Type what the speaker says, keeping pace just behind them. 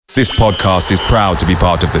This podcast is proud to be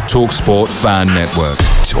part of the TalkSport Fan Network.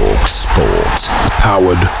 TalkSport.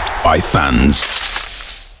 Powered by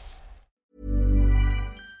fans.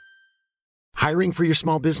 Hiring for your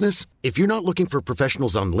small business? If you're not looking for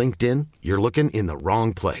professionals on LinkedIn, you're looking in the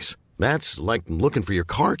wrong place. That's like looking for your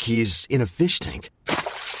car keys in a fish tank.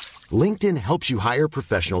 LinkedIn helps you hire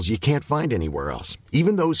professionals you can't find anywhere else,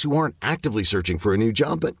 even those who aren't actively searching for a new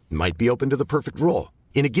job but might be open to the perfect role.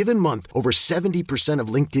 In a given month, over 70% of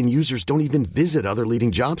LinkedIn users don't even visit other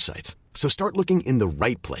leading job sites. So start looking in the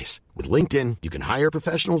right place. With LinkedIn, you can hire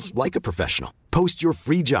professionals like a professional. Post your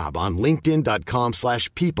free job on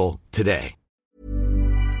linkedin.com/people today.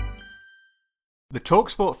 The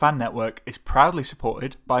TalkSport Fan Network is proudly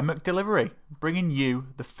supported by McDelivery, bringing you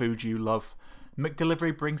the food you love.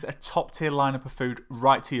 McDelivery brings a top-tier lineup of food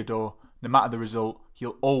right to your door. No matter the result,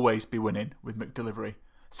 you'll always be winning with McDelivery.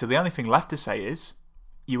 So the only thing left to say is,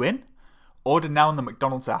 you in? Order now on the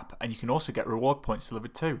McDonald's app, and you can also get reward points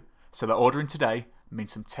delivered too. So that ordering today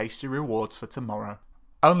means some tasty rewards for tomorrow.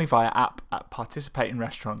 Only via app at participating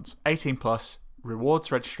restaurants. 18 plus.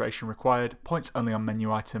 Rewards registration required. Points only on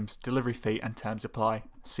menu items. Delivery fee and terms apply.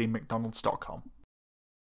 See mcdonalds.com.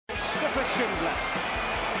 Christopher Schindler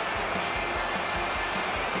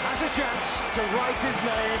has a chance to write his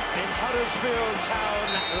name in Huddersfield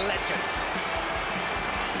Town legend.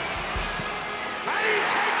 And he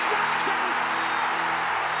takes that chance!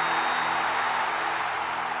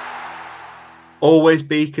 Always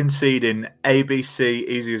be conceding. ABC,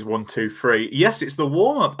 easy as 1, 2, 3. Yes, it's the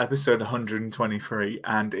warm-up episode 123,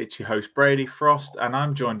 and it's your host Brady Frost, and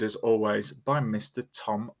I'm joined as always by Mr.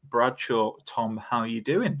 Tom Bradshaw. Tom, how are you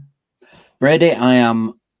doing? Brady, I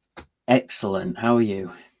am excellent. How are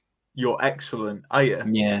you? You're excellent, are you?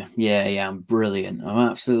 Yeah, I'm brilliant. I'm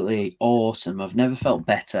absolutely awesome. I've never felt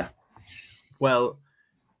better. Well,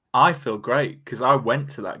 I feel great because I went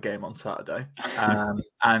to that game on Saturday,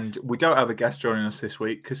 and we don't have a guest joining us this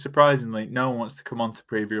week because surprisingly, no one wants to come on to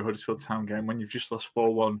preview a Huddersfield Town game when you've just lost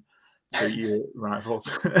 4-1 to your rivals.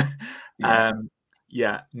 I'm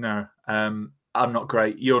not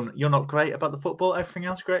great. You're not great about the football. Everything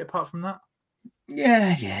else great apart from that?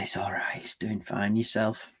 Yeah, it's all right. It's doing fine.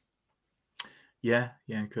 Yourself? Yeah,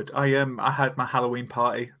 good. I had my Halloween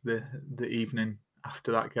party the evening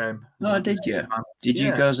after that game. Oh, did you? Did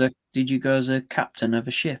you go as a captain of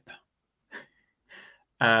a ship?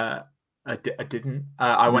 I didn't.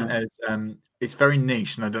 I went as it's very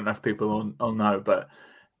niche, and I don't know if people all know, but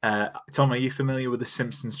Tom, are you familiar with the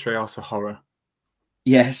Simpsons Treehouse of Horror?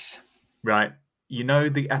 Yes. Right. You know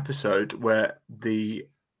the episode where the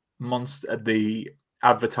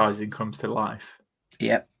advertising comes to life?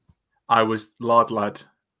 Yep. I was Lard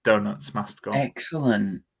Donuts mascot.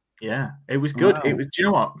 Excellent. Yeah, it was good. Wow. It was. Do you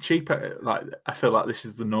know what? Cheaper. Like I feel like this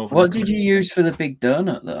is the northern. What did you use for the big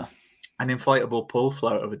donut though? An inflatable pull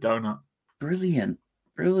float of a donut. Brilliant.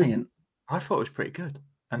 I thought it was pretty good.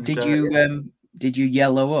 And did you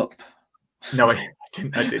yellow up? No, I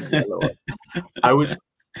didn't yellow up.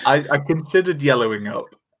 I considered yellowing up.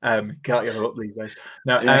 Can't yellow up these days.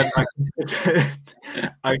 No,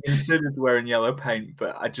 I considered wearing yellow paint,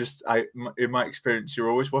 but in my experience, you're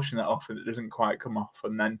always washing that off and it doesn't quite come off.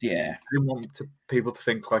 And then I didn't want people to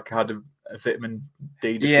think like I had a vitamin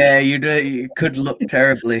D deficiency. Yeah, you could look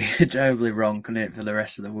terribly wrong, couldn't it, for the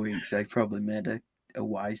rest of the week? So you probably made a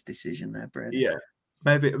wise decision there, Brady. Yeah,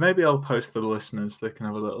 maybe I'll post for the listeners. They can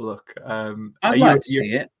have a little look. I'd like to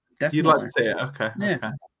see it. Definitely. You'd like to see it? Okay.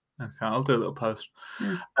 Yeah. Okay, I'll do a little post.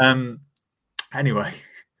 Yeah. Anyway,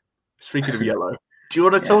 speaking of yellow, do you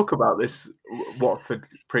want to talk about this Watford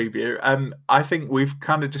preview? I think we've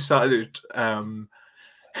kind of decided we'll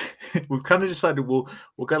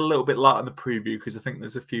get a little bit light on the preview because I think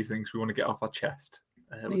there's a few things we want to get off our chest.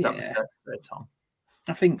 Would that be fair there, Tom?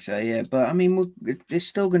 I think so, yeah. But I mean, it's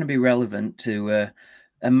still going to be relevant to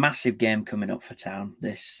a massive game coming up for Town.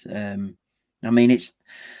 This, it's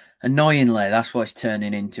annoyingly, that's what it's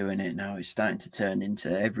turning into, isn't it? Now it's starting to turn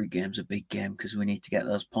into every game's a big game because we need to get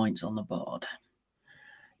those points on the board.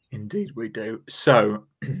 Indeed, we do. So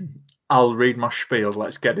I'll read my spiel.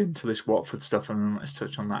 Let's get into this Watford stuff and then let's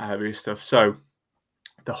touch on that heavier stuff. So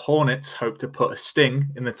the Hornets hope to put a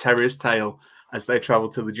sting in the Terriers' tail as they travel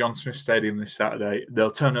to the John Smith Stadium this Saturday.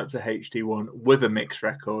 They'll turn up to HD1 with a mixed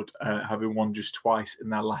record, having won just twice in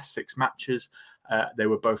their last 6 matches. They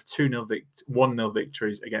were both 1-0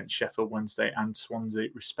 victories against Sheffield Wednesday and Swansea,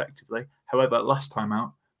 respectively. However, last time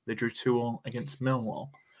out, they drew 2-2 against Millwall.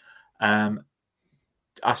 I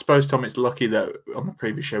suppose, Tom, it's lucky that on the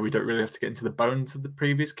previous show we don't really have to get into the bones of the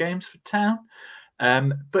previous games for Town.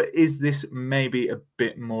 But is this maybe a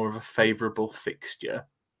bit more of a favourable fixture?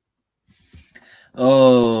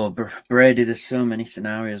 Oh, Brady, there's so many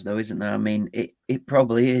scenarios though, isn't there? I mean, it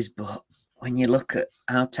probably is, but when you look at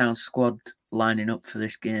how Town's squad lining up for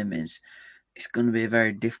this game it's going to be a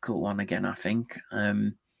very difficult one again, I think.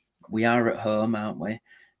 We are at home, aren't we?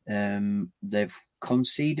 They've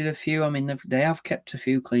conceded a few. I mean, they have kept a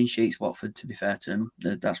few clean sheets, Watford, to be fair to them.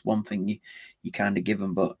 That's one thing you kind of give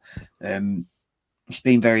them, but it's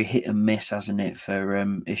been very hit and miss, hasn't it,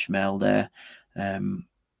 for Ishmael there.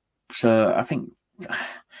 So I think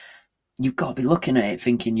you've got to be looking at it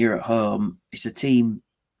thinking you're at home. It's a team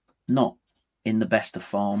not in the best of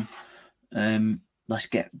form. Let's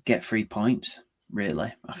get 3 points,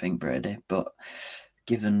 really, I think, Brady. But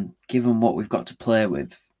given what we've got to play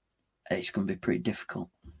with, it's going to be pretty difficult.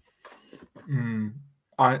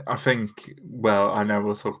 I think, well, I know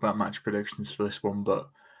we'll talk about match predictions for this one, but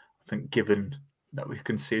I think given that we've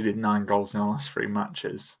conceded 9 goals in our last 3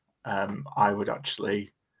 matches, I would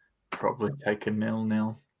actually probably take a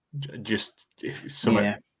 0-0. Just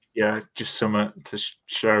something, just something to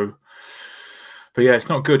show. But yeah, it's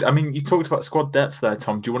not good. I mean, you talked about squad depth there,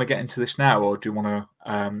 Tom. Do you want to get into this now, or do you want to?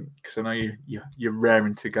 Because I know you're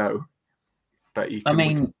raring to go. But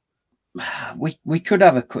you. We could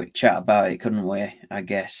have a quick chat about it, couldn't we? I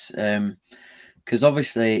guess because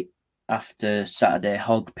obviously after Saturday,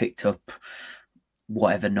 Hogg picked up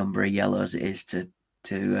whatever number of yellows it is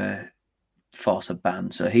to force a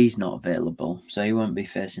ban, so he's not available. So he won't be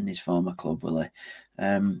facing his former club, will he?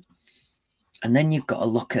 And then you've got to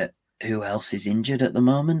look at who else is injured at the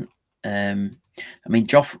moment. I mean,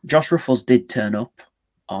 Josh Ruffles did turn up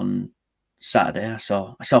on Saturday. I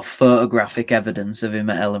saw photographic evidence of him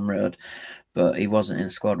at Ellen Road, but he wasn't in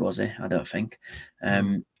the squad, was he? I don't think.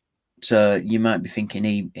 So you might be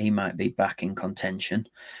thinking he might be back in contention.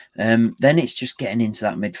 Then it's just getting into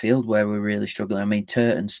that midfield where we're really struggling. I mean,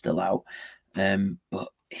 Turton's still out, but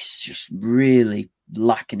it's just really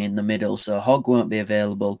lacking in the middle. So Hogg won't be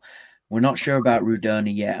available. We're not sure about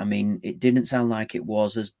Rudoni yet. I mean, it didn't sound like it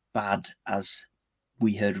was as bad as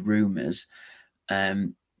we heard rumours,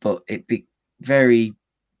 but it'd be very...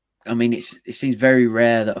 I mean, it seems very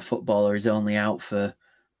rare that a footballer is only out for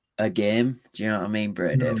a game. Do you know what I mean,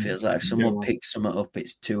 Brady? It feels like if someone picks something up,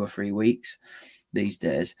 it's 2 or 3 weeks these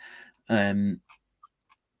days. Then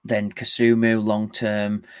Kasumu,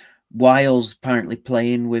 long-term. Wiles apparently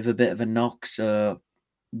playing with a bit of a knock, so...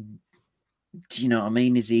 Do you know what I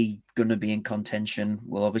mean? Is he going to be in contention?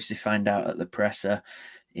 We'll obviously find out at the presser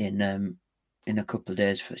in a couple of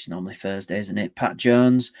days. It's normally Thursday, isn't it? Pat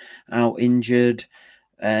Jones out injured,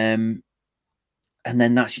 and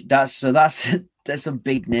then that's there's some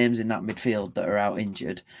big names in that midfield that are out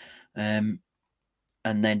injured, and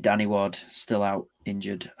then Danny Ward still out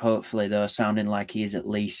injured. Hopefully, though, sounding like he is at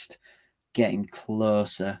least getting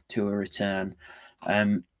closer to a return,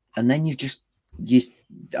 and then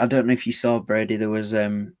I don't know if you saw, Brady, there was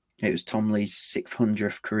it was Tom Lee's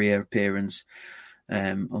 600th career appearance.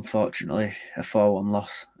 Unfortunately, a 4-1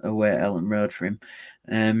 loss away at Ellen Road for him.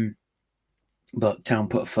 But Town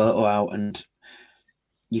put a photo out, and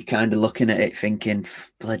you're kind of looking at it thinking,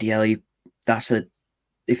 bloody hell, if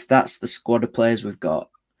that's the squad of players we've got,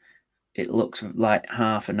 it looks like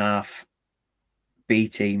half and half B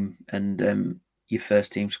team and your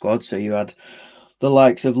first team squad. So you had the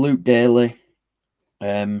likes of Luke Daly,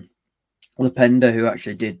 Lependa, who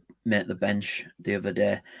actually did make the bench the other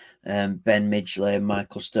day, Ben Midgley and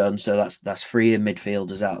Michael Stone. So that's 3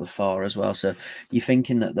 midfielders out of the 4 as well. So you're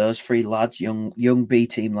thinking that those 3 lads, young B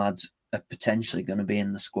team lads, are potentially going to be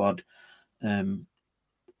in the squad on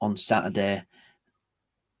Saturday.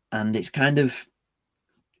 And it's kind of,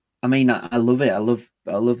 I mean, I love it. I love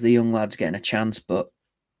the young lads getting a chance, but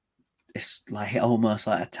it's like almost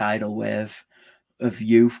like a tidal wave of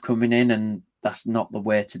youth coming in, and that's not the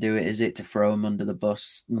way to do it, is it? To throw them under the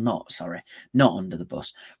bus? Not under the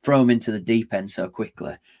bus. Throw them into the deep end so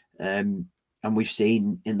quickly. And we've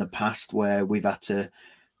seen in the past where we've had to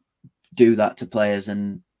do that to players,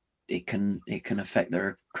 and it can affect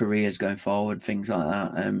their careers going forward, things like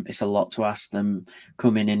that. It's a lot to ask them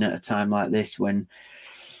coming in at a time like this when,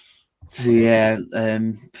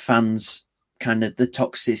 fans, kind of the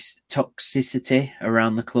toxicity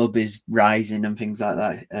around the club is rising and things like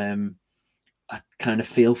that. I kind of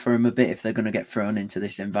feel for them a bit if they're going to get thrown into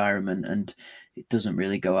this environment and it doesn't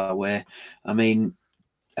really go our way. I mean,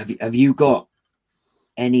 have you got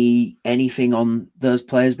anything on those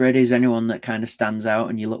players, Brady? Is anyone that kind of stands out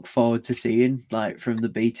and you look forward to seeing, like, from the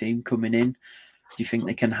B team coming in? Do you think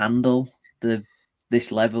they can handle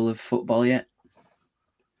this level of football yet?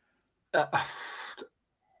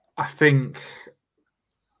 I think,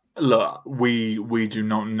 look, we do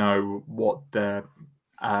not know what their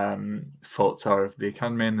faults are of the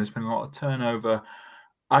academy, and there's been a lot of turnover.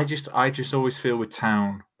 I just always feel with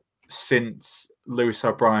Town, since Lewis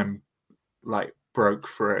O'Brien broke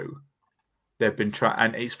through, they've been trying,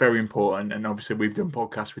 and it's very important. And obviously, we've done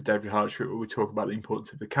podcasts with David Hartshrew where we talk about the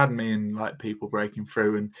importance of the academy and people breaking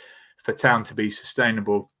through. And for Town to be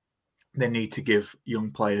sustainable, they need to give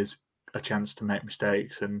young players a chance to make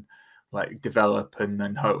mistakes and develop, and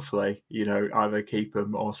then hopefully, either keep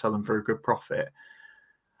them or sell them for a good profit.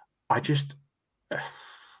 I just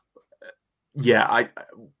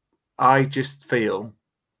feel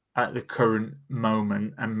at the current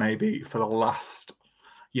moment, and maybe for the last,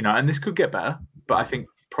 and this could get better, but I think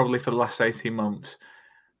probably for the last 18 months,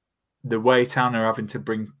 the way Town are having to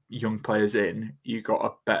bring young players in, you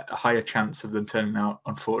got a higher chance of them turning out,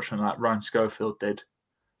 unfortunately, like Ryan Schofield did,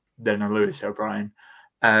 than a Lewis O'Brien.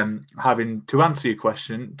 Having to answer your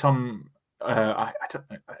question, Tom, I don't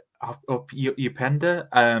know, Upenda,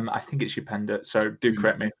 I think it's Upenda, so do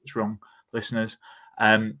correct me if it's wrong, listeners.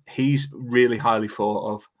 He's really highly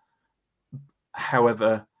thought of.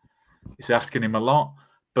 However, it's asking him a lot.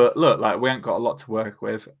 But look, we ain't got a lot to work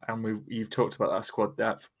with, and you've talked about that squad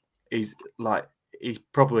depth. He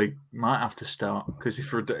probably might have to start, because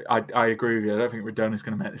I agree with you. I don't think Radona's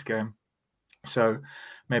going to make this game, so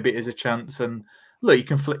maybe it is a chance. And look, you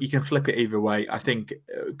can flip it either way. I think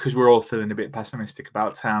because we're all feeling a bit pessimistic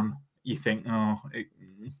about Town, you think,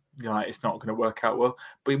 it's not going to work out well,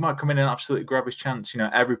 but he might come in and absolutely grab his chance.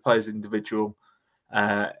 Every player's individual.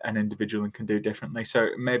 And can do differently.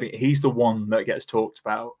 So maybe he's the one that gets talked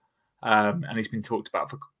about, and he's been talked about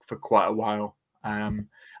for quite a while.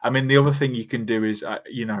 The other thing you can do is,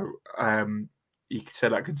 you could say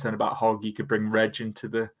that concern about Hogg. You could bring Reg into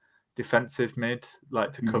the defensive mid,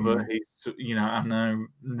 to cover. He's, I know,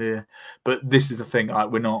 but this is the thing.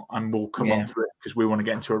 We're not, and we'll come on to it because we want to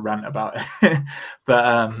get into a rant about it. But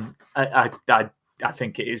I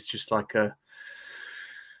think it is just a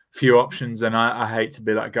few options, and I hate to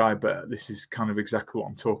be that guy, but this is kind of exactly what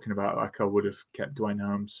I'm talking about. I would have kept Dwayne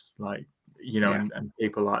Holmes, and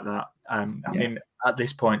people like that. At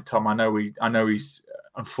this point, Tom, I know he's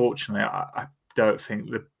unfortunately, I don't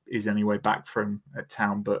think there is any way back for him at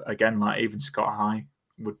Town. But again, even Scott High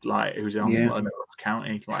would who's on another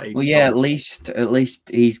county. At least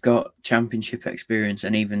he's got championship experience,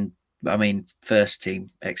 and even first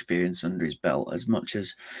team experience under his belt. As much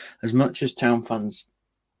as Town fans.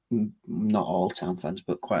 Not all Town fans,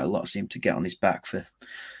 but quite a lot seem to get on his back for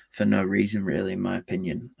no reason, really, in my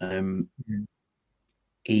opinion.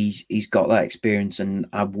 He's got that experience, and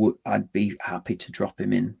I'd be happy to drop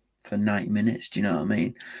him in for 90 minutes. Do you know what I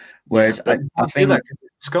mean? Whereas I think like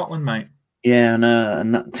Scotland, mate. Yeah, I know,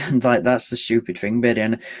 and that's the stupid thing, Biddy.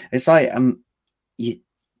 And it's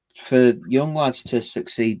for young lads to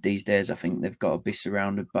succeed these days, I think they've got to be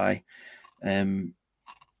surrounded by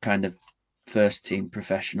kind of first team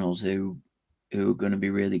professionals who are going to be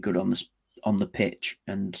really good on the pitch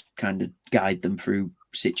and kind of guide them through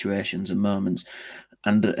situations and moments.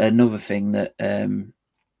 And another thing that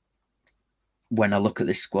when I look at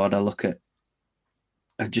this squad,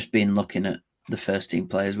 I've just been looking at the first team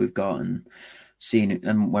players we've got and seeing it,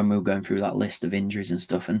 and when we were going through that list of injuries and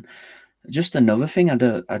stuff. And just another thing,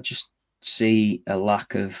 I just see a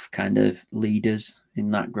lack of kind of leaders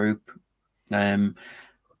in that group.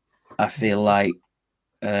 I feel like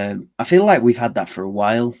we've had that for a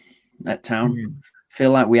while at Town. I feel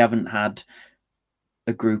like we haven't had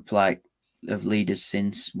a group of leaders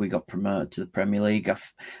since we got promoted to the Premier League.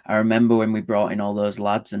 I remember when we brought in all those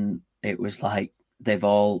lads, and it was like they've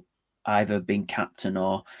all either been captain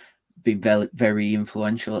or been very, very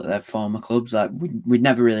influential at their former clubs. We'd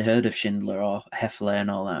never really heard of Schindler or Heffler and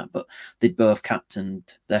all that, but they'd both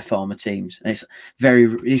captained their former teams. And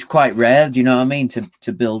it's quite rare, do you know what I mean,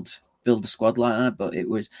 to build a squad like that. But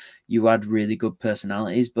you had really good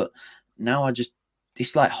personalities. But now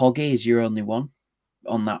it's like Hoggy is your only one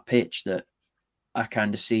on that pitch that I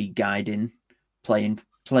kind of see guiding, playing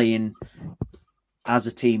as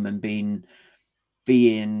a team and being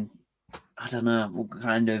I don't know,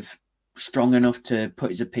 kind of strong enough to put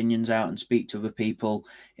his opinions out and speak to other people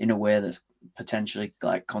in a way that's potentially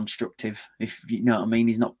constructive, if you know what I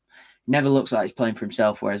mean. Never looks like he's playing for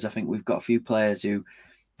himself, whereas I think we've got a few players who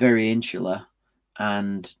very insular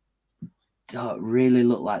and don't really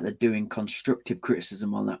look like they're doing constructive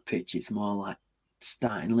criticism on that pitch. It's more like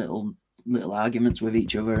starting little arguments with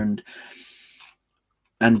each other,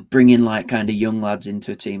 and bringing kind of young lads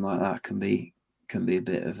into a team like that can be a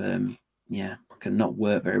bit of can not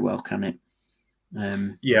work very well, can it?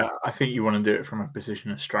 I think you want to do it from a position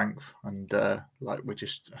of strength, and we're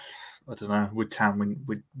just, I don't know, with Town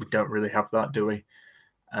we don't really have that, do we?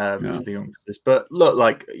 for the youngsters. But look,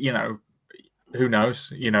 like, who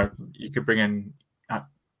knows? You could bring in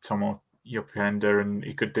Tom or Yopenda and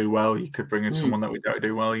he could do well. You could bring in someone that we don't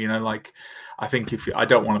do well. I think I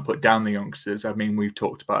don't want to put down the youngsters. I mean, we've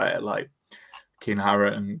talked about it, like Keane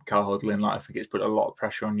Harrott and Carl Hodlin. Like, I think it's put a lot of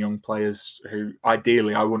pressure on young players who,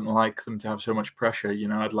 ideally, I wouldn't like them to have so much pressure.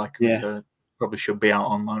 I'd like them to probably should be out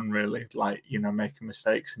on loan, really, making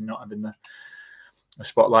mistakes and not having the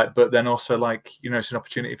spotlight. But then also, it's an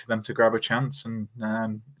opportunity for them to grab a chance and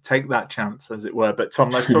take that chance, as it were. But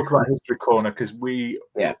Tom, let's talk about History Corner, because I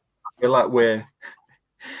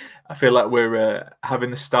feel like we're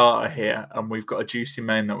having the starter here, and we've got a juicy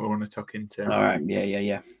main that we want to tuck into. All right,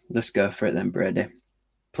 yeah. Let's go for it then, Brady.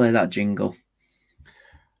 Play that jingle.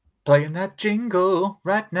 Playing that jingle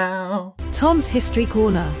right now. Tom's History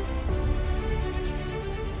Corner.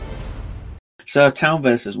 So, Town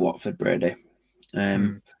versus Watford, Brady.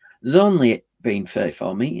 There's only been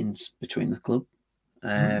 34 meetings between the club.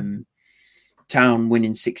 Town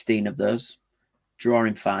winning 16 of those,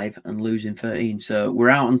 drawing 5 and losing 13. So we're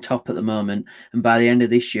out on top at the moment. And by the end of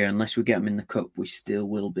this year, unless we get them in the cup, we still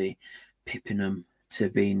will be pipping them to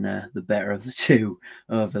being the better of the two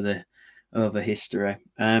over history.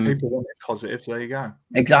 People want it positive. There you go.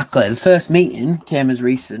 Exactly. The first meeting came as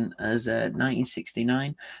recent as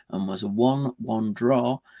 1969 and was a 1-1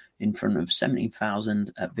 draw in front of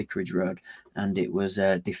 17,000 at Vicarage Road, and it was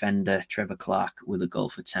defender Trevor Clark with a goal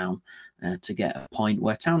for Town to get a point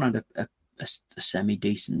where Town had a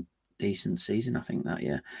semi-decent season, I think, that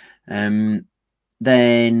year.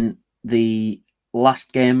 Then the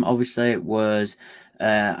last game, obviously, it was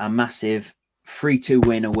a massive 3-2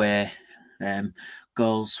 win away.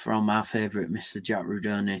 Goals from our favourite Mr. Jack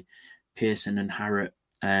Rudoni, Pearson and Harrott.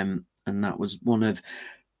 And that was one of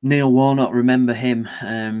Neil Warnock, remember him,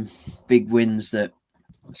 big wins that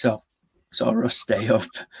saw us stay up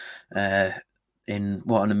in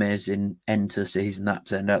what an amazing end to the season that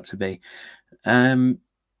turned out to be. The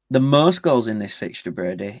most goals in this fixture,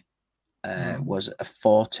 Brady, was a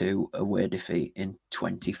 4-2 away defeat in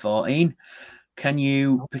 2014. Can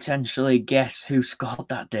you potentially guess who scored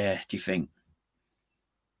that day, do you think?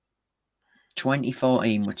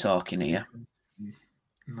 2014 we're talking here.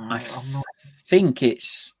 No, I think it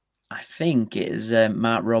is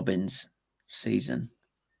Mark Robbins' season.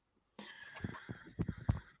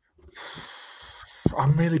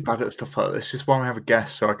 I'm really bad at stuff like this. Just want to have a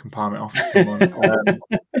guess so I can palm it off to someone.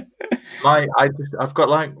 I've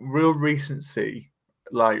got real recency.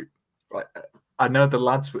 I know the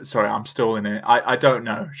lads. Sorry, I'm stalling it. I don't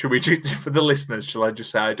know. Should we for the listeners? Shall I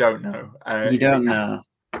just say I don't know? You don't know.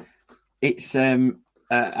 It's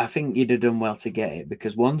I think you'd have done well to get it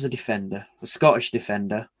because one's a defender, a Scottish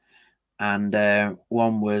defender, and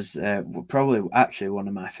one was probably actually one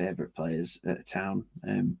of my favourite players at Town.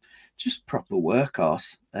 Just proper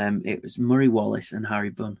workhorse. It was Murray Wallace and Harry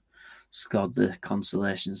Bunn scored the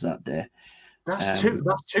consolations that day. That's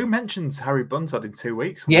two mentions Harry Bunn's had in 2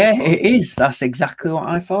 weeks. Yeah, it is. That's exactly what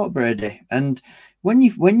I thought, Brady. And when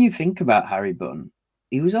you think about Harry Bunn,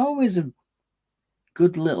 he was always a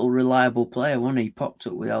good little reliable player, wasn't he? He popped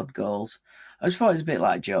up with odd goals. I just thought it was a bit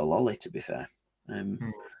like Joe Lolly, to be fair. Yeah.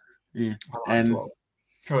 Yeah.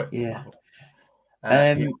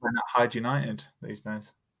 He's at Hyde United these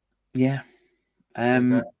days. Yeah.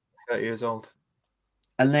 30 years old.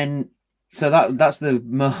 And then, so that's the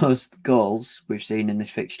most goals we've seen in this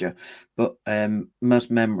fixture, but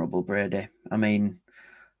most memorable, Brady. I mean,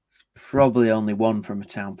 it's probably only one from a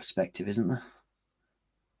Town perspective, isn't there?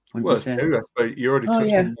 Well, it's two. I suppose you already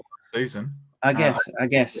touched on the season. I guess.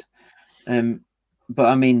 But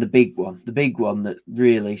I mean, the big one that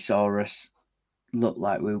really saw us look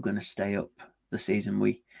like we were going to stay up the season.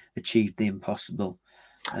 We achieved the impossible.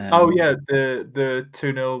 The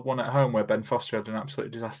 2-0 one at home where Ben Foster had an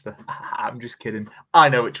absolute disaster. I'm just kidding. I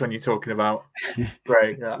know which one you're talking about.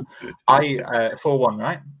 Great. Yeah. 4-1,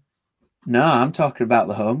 right? No, I'm talking about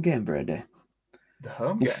the home game, Brady. The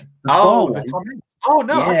home game? The Tom Ince. Oh,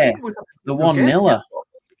 no. Yeah, I think the 1-0.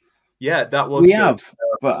 Yeah, that was We good. have.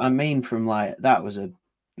 But I mean, from that was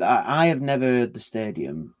I have never heard the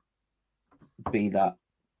stadium be that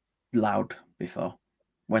loud before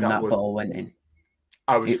when that ball went in.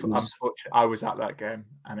 I was at that game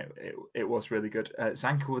and it was really good.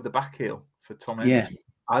 Zanka with the back heel for Tom Ince. Yeah.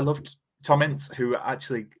 I loved Tom Ince, who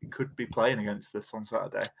actually could be playing against us on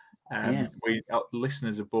Saturday. We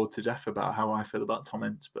listeners are bored to death about how I feel about Tom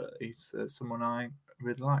Ince, but he's someone I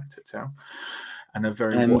really liked at Town and a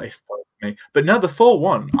very what if player for me. But no, the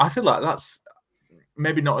 4-1, I feel like that's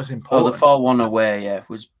maybe not as important. The 4-1 away,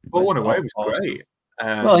 was 4-1 away was great.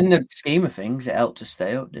 Well, in the scheme of things, it helped us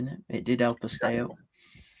stay up, didn't it? It did help us stay up.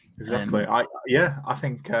 Exactly. I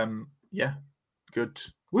think good.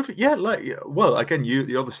 Again,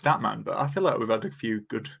 you're the stat man, but I feel like we've had a few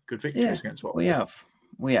good victories against Watford.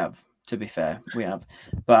 We have. To be fair, we have.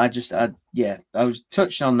 But I was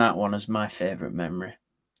touched on that one as my favourite memory.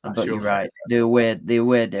 But you're right. The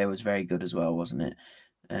away day was very good as well, wasn't it?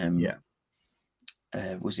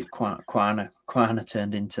 Was it Quana? Quana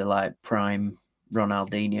turned into like prime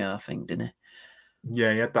Ronaldinho, I think, didn't he?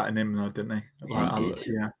 Yeah, he had that in him, though, didn't he? Yeah, he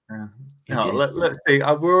did. He did. Let's see.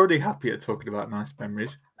 We're already happy at talking about nice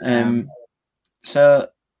memories. So,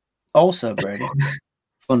 also, Brady,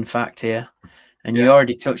 fun fact here, and you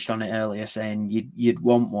already touched on it earlier, saying you'd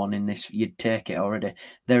want one in this, you'd take it already.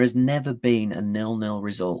 There has never been a 0-0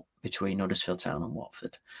 result between Huddersfield Town and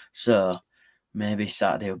Watford, so maybe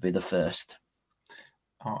Saturday will be the first.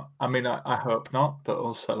 Oh, I mean, I hope not, but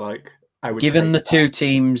also I would. Given the two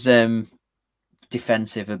teams'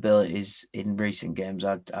 defensive abilities in recent games,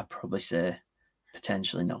 I'd probably say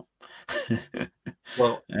potentially not.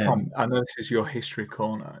 Well, Tom, I know this is your history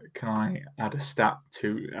corner. Can I add a stat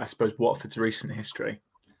to, I suppose, Watford's recent history?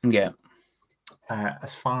 Yeah.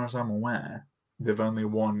 As far as I'm aware, they've only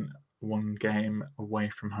won one game away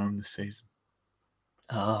from home this season.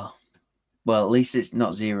 Oh, well, at least it's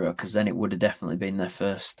not 0, because then it would have definitely been their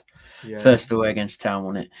first away against Town,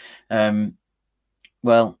 wouldn't it?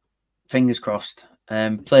 Well, fingers crossed.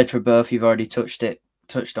 Played for both. You've already touched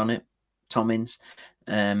on it. Tommins,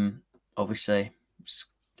 obviously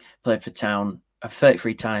played for Town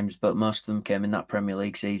 33 times, but most of them came in that Premier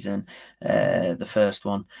League season. The first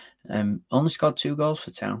one, only scored 2 goals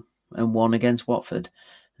for Town and 1 against Watford.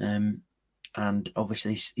 And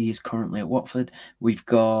obviously he is currently at Watford. We've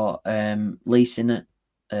got Lees in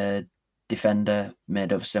it, defender,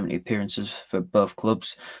 made over 70 appearances for both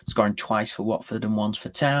clubs, scoring twice for Watford and once for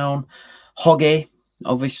Town. Hoggy,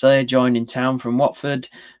 obviously joining Town from Watford,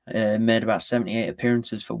 made about 78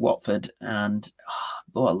 appearances for Watford, and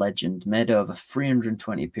what a legend, made over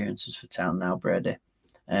 320 appearances for Town now, Brady.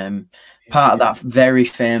 Part of that very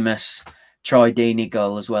famous Troy Deeney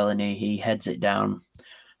goal as well, and he heads it down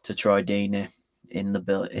to Troy Deeney in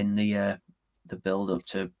the build up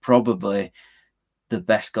to probably the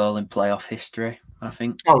best goal in playoff history, I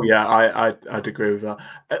think. Oh yeah, I'd agree with that.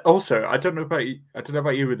 Also, I don't know about you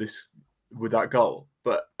with that goal,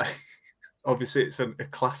 but obviously it's a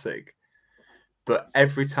classic. But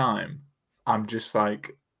every time I'm just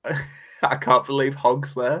like, I can't believe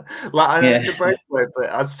Hogg's there. Like I know it's a breakaway, but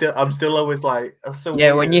I'm still always like, so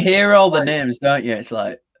yeah. When you hear all the names, don't you? It's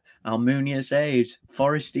like Almunia saves,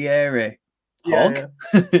 Forestieri, Hogg,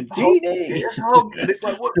 Deeney, Hogg, and it's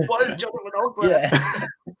like, what is Jonathan Hogg there? Yeah.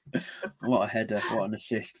 What a header! What an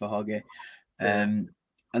assist for Hoggy. And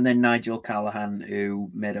then Nigel Callaghan,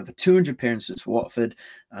 who made over 200 appearances for Watford,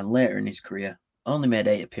 and later in his career only made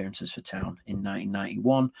 8 appearances for Town in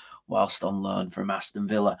 1991, whilst on loan from Aston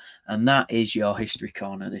Villa. And that is your history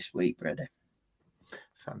corner this week, Brady.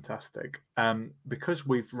 Fantastic. Because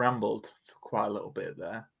we've rambled for quite a little bit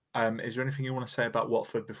there, is there anything you want to say about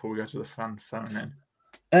Watford before we go to the fan phone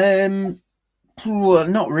in? Well,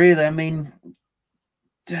 not really. I mean,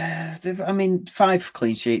 5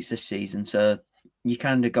 clean sheets this season, so you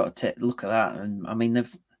kind of got to look at that. And I mean,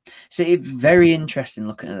 it's very interesting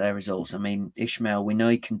looking at their results. I mean, Ishmael, we know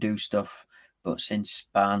he can do stuff, but since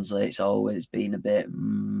Barnsley, it's always been a bit.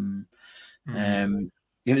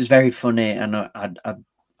 It was very funny, and I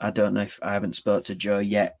don't know if I haven't spoke to Joe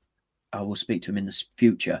yet. I will speak to him in the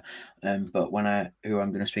future. But who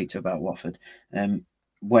I'm going to speak to about Watford,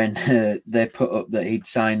 when they put up that he'd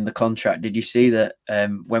signed the contract, did you see that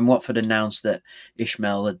when Watford announced that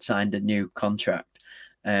Ishmael had signed a new contract,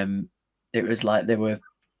 it was like they were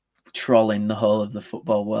trolling the whole of the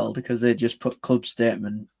football world because they just put club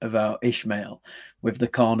statement about Ishmael with the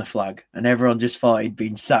corner flag, and everyone just thought he'd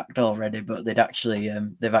been sacked already, but they've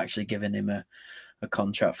actually given him a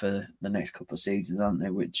contract for the next couple of seasons, haven't they?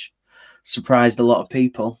 Which surprised a lot of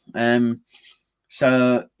people.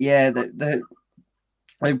 So yeah, they've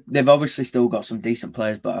obviously still got some decent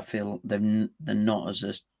players, but I feel they're not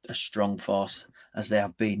as a strong force as they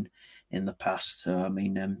have been in the past. So I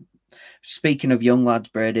mean, speaking of young lads,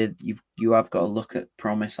 Brady, you have got to look at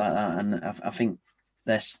promise like that, and I think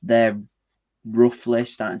they're roughly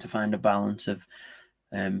starting to find a balance of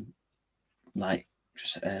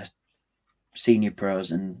senior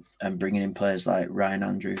pros and bringing in players like Ryan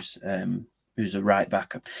Andrews, who's a right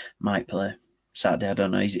back, might play Saturday. I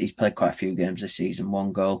don't know. He's played quite a few games this season.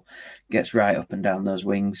 1 goal, gets right up and down those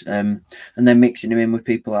wings, and then mixing him in with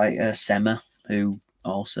people like Sema, who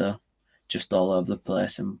also just all over the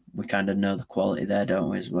place, and we kind of know the quality there, don't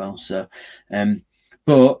we, as well? So,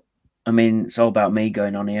 but I mean, it's all about me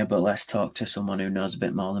going on here, but let's talk to someone who knows a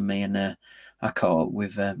bit more than me. And I caught up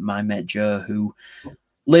with my mate Joe, who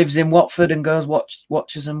lives in Watford and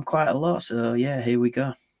watches them quite a lot. So yeah, here we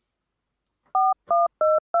go.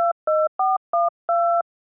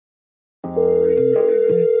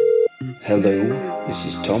 Hello, this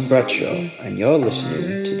is Tom Bradshaw, and you're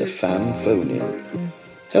listening to the Fan Phone-In.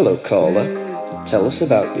 Hello, caller. Tell us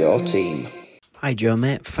about your team. Hi, Joe,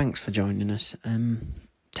 mate. Thanks for joining us.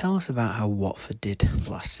 Tell us about how Watford did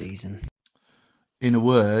last season. In a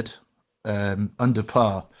word, under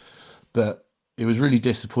par. But it was really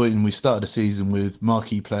disappointing. We started the season with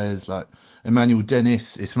marquee players like Emmanuel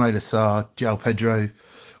Dennis, Ismail Assar, João Pedro.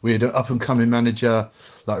 We had an up-and-coming manager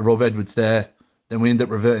like Rob Edwards there. Then we ended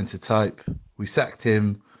up reverting to type. We sacked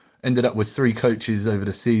him, ended up with 3 coaches over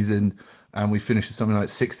the season, and we finished with something like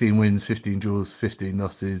 16 wins, 15 draws, 15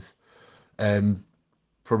 losses.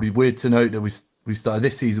 Probably weird to note that we started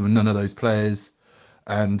this season with none of those players,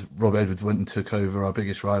 and Rob Edwards went and took over our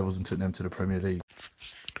biggest rivals and took them to the Premier League.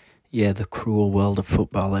 Yeah, the cruel world of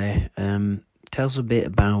football, eh? Tell us a bit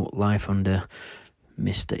about life under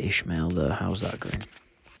Mr. Ishmael, though. How's that going?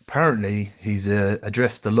 Apparently, he's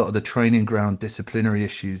addressed a lot of the training ground disciplinary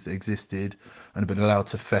issues that existed and have been allowed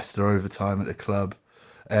to fester over time at the club.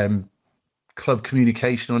 Club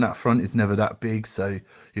communication on that front is never that big, so you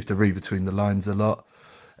have to read between the lines a lot.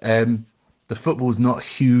 The football's not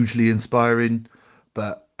hugely inspiring,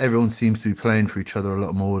 but everyone seems to be playing for each other a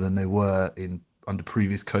lot more than they were under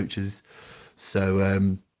previous coaches.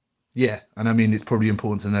 So, yeah, and I mean, it's probably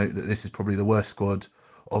important to note that this is probably the worst squad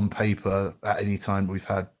on paper at any time we've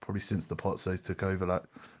had probably since the Pozzos took over like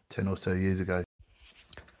 10 or so years ago.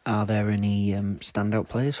 Are there any standout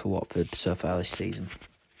players for Watford so far this season?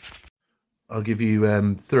 I'll give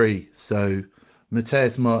you 3. So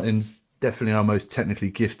Mateus Martins, definitely our most technically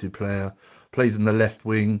gifted player, plays on the left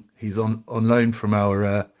wing. He's on loan from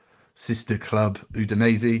our sister club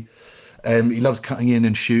Udinese. He loves cutting in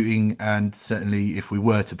and shooting, and certainly if we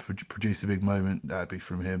were to produce a big moment, that'd be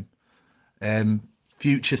from him.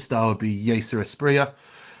 Future star would be Yeser Espria.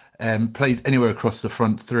 Plays anywhere across the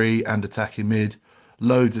front 3 and attacking mid.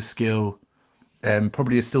 Loads of skill.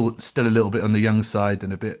 Probably is still a little bit on the young side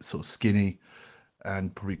and a bit sort of skinny,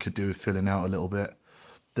 and probably could do with filling out a little bit.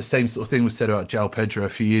 The same sort of thing was said about João Pedro a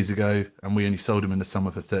few years ago, and we only sold him in the summer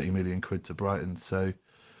for 30 million quid to Brighton. So,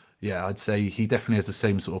 yeah, I'd say he definitely has the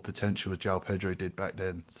same sort of potential as João Pedro did back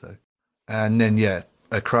then. So, and then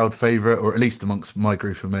a crowd favourite, or at least amongst my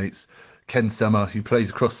group of mates, Ken Summer, who plays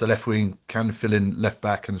across the left wing, can fill in left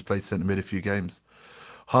back and has played centre mid a few games.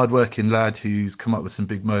 Hard-working lad who's come up with some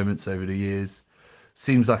big moments over the years.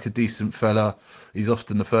 Seems like a decent fella. He's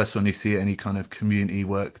often the first one you see at any kind of community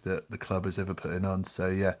work that the club has ever put in on. So,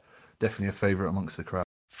 yeah, definitely a favourite amongst the crowd.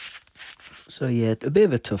 So, yeah, a bit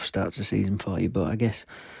of a tough start to season for you, but I guess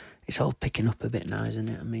it's all picking up a bit now, isn't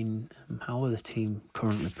it? I mean, how are the team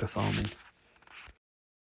currently performing?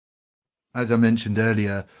 As I mentioned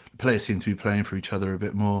earlier, the players seem to be playing for each other a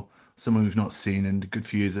bit more. Someone we've not seen in a good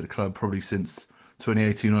few years at the club, probably since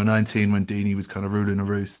 2018 or 19 when Deeney was kind of ruling the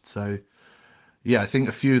roost. So, yeah, I think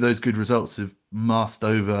a few of those good results have masked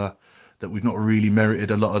over that we've not really merited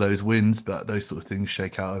a lot of those wins, but those sort of things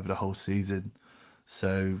shake out over the whole season.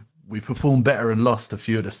 So we performed better and lost a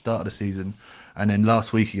few at the start of the season. And then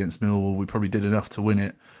last week against Millwall, we probably did enough to win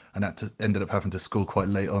it, and that ended up having to score quite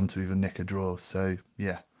late on to even nick a draw. So,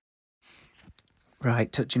 yeah.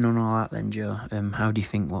 Right, touching on all that then, Joe, how do you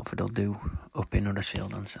think Watford will do up in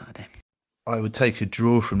Huddersfield on Saturday? I would take a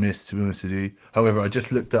draw from this, to be honest with you. However, I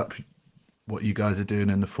just looked up what you guys are doing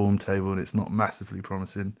in the form table, and it's not massively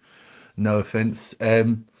promising. No offence.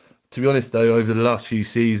 To be honest, though, over the last few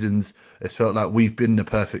seasons, it's felt like we've been the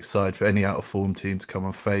perfect side for any out-of-form team to come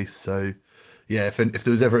and face. So, yeah, if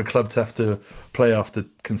there was ever a club to have to play after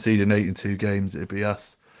conceding 8 in 2 games, it'd be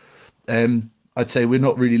us. I'd say we're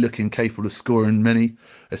not really looking capable of scoring many,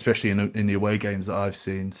 especially in the away games that I've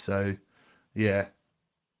seen. So, yeah.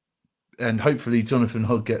 And hopefully Jonathan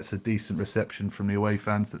Hogg gets a decent reception from the away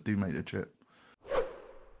fans that do make the trip.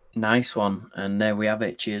 Nice one. And there we have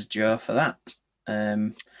it. Cheers, Joe, for that.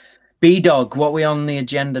 B-Dog, what are we on the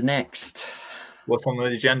agenda next? What's on the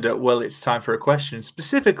agenda? Well, it's time for a question.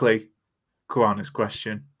 Specifically, Kwana's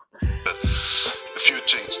question. A few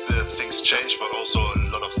things change, but also a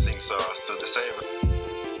lot of things are still the same.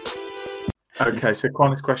 Okay, so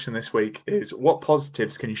Kwana's question this week is, what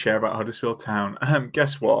positives can you share about Huddersfield Town?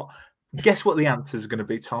 Guess what? Guess what the answer is going to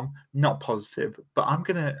be, Tom? Not positive, but I'm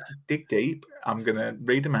going to dig deep. I'm going to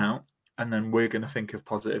read them out, and then we're going to think of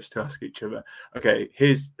positives to ask each other. Okay,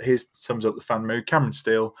 here's sums up the fan mood. Cameron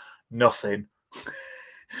Steele, nothing.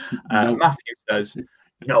 Matthew says,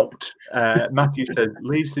 Note. Matthew says,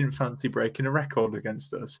 Leeds didn't fancy breaking a record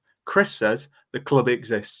against us. Chris says, the club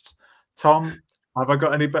exists. Tom, have I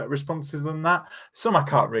got any better responses than that? Some I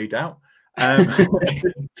can't read out.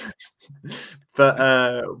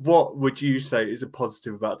 But what would you say is a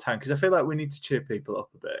positive about Town? Because I feel like we need to cheer people up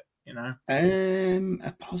a bit, you know?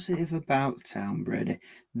 A positive about Town, Brady.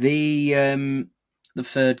 The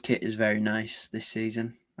third kit is very nice this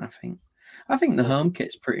season, I think. I think the home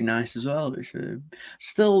kit's pretty nice as well. It's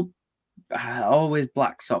still always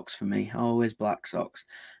black socks for me. Always black socks.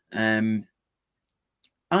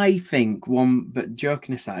 I think but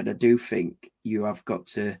joking aside, I do think you have got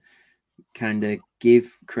to kind of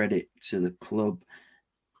give credit to the club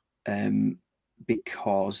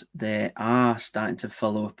because they are starting to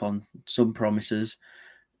follow up on some promises,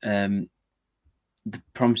 the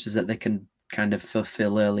promises that they can kind of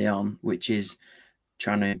fulfill early on, which is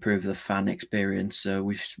trying to improve the fan experience.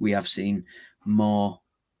 So we have seen more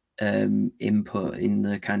input in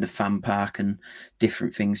the kind of fan park and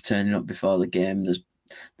different things turning up before the game.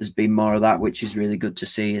 There's been more of that, which is really good to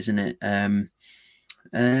see, isn't it?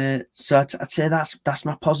 So I'd say that's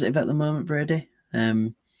my positive at the moment, Brady.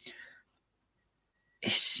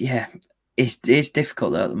 It's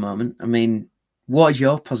difficult though at the moment. I mean, what is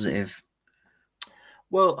your positive?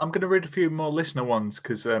 Well, I'm going to read a few more listener ones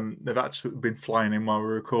because they've actually been flying in while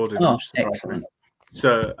we're recording. Oh, excellent.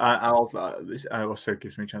 So this also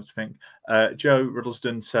gives me a chance to think. Joe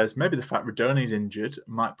Riddleston says, maybe the fact Radoni's injured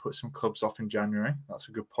might put some clubs off in January. That's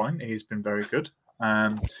a good point. He's been very good.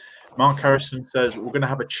 Mark Harrison says, we're going to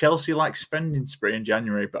have a Chelsea-like spending spree in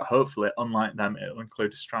January, but hopefully, unlike them, it'll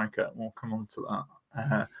include a striker. We'll come on to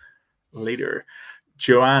that later.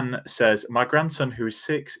 Joanne says, my grandson, who is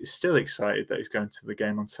 6, is still excited that he's going to the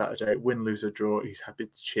game on Saturday. Win, lose, or draw, he's happy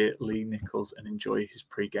to cheer Lee Nichols and enjoy his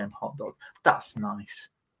pre-game hot dog. That's nice.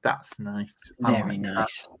 That's nice. Very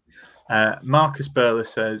nice. Marcus Burler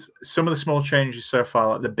says, some of the small changes so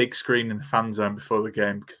far, like the big screen in the fan zone before the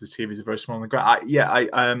game, because the TVs are very small on the ground.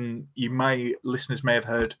 Listeners may have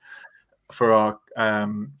heard for our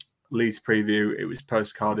Leeds preview, it was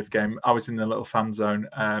post Cardiff game. I was in the little fan zone.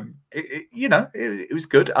 It was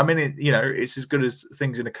good. I mean, it's as good as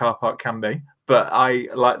things in a car park can be. But I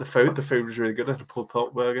like the food. The food was really good. I had a pulled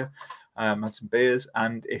pork burger, had some beers,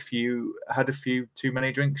 and if you had a few too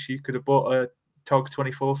many drinks, you could have bought a Tog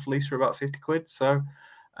 24 fleece for about 50 quid. So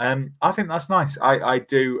I think that's nice. I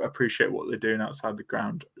do appreciate what they're doing outside the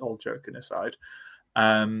ground. All joking aside.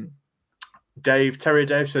 Terry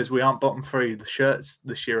Dave says, we aren't bottom 3. The shirts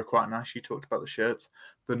this year are quite nice. You talked about the shirts.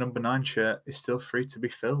 The number 9 shirt is still free to be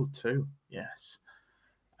filled too. Yes.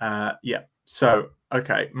 So,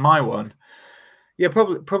 okay. My one. Yeah,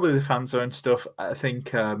 probably the fan zone stuff. I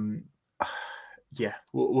think, we'll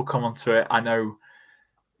come on to it. I know.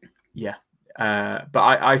 Yeah. But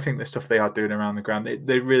I think the stuff they are doing around the ground,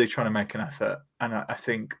 they're really trying to make an effort. And I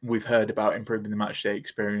think we've heard about improving the matchday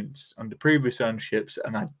experience under previous ownerships.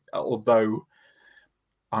 And although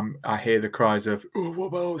I hear the cries of, oh, what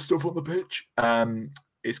about stuff on the pitch?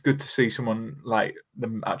 It's good to see someone like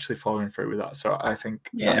them actually following through with that. So I think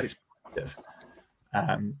that is positive.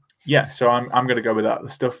 So I'm going to go with that. The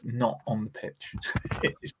stuff not on the pitch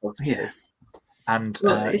is positive. Yeah. And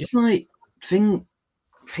it's like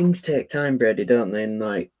things take time, Brady, don't they? And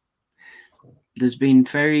like, there's been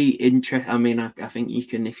very interesting. I mean, I think you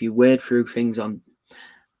can, if you wade through things on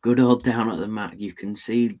good old Down at the Mac, you can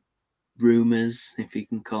see rumours, if you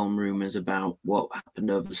can call them rumours, about what happened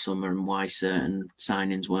over the summer and why certain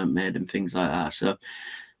signings weren't made and things like that. So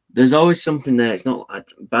there's always something there. It's not,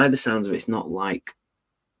 by the sounds of it, it's not like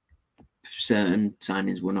certain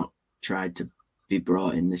signings were not tried to be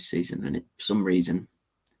brought in this season, and for some reason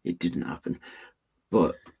it didn't happen.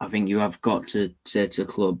 But I think you have got to say to the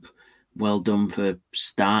club, well done for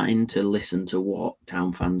starting to listen to what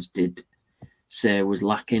Town fans did say was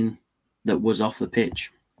lacking that was off the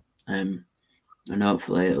pitch. And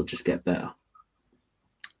hopefully it'll just get better.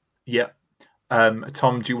 Yeah.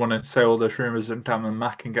 Tom, do you want to say all those rumours down the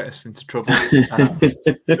Mac and get us into trouble?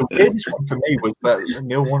 The weirdest one for me was that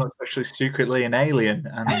Neil Warnock's actually secretly an alien.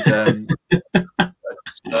 And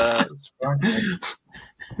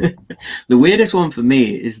the weirdest one for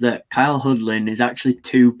me is that Kyle Hudlin is actually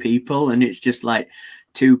 2 people, and it's just like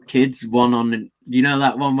 2 kids, one on. Do you know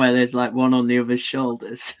that one where there's like one on the other's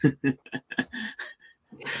shoulders?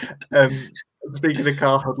 Speaking of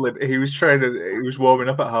Kyle Hudlin, he was warming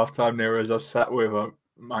up at halftime near us. I was sat with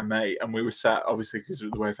my mate, and we were sat, obviously because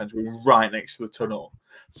of the way fence, we were right next to the tunnel,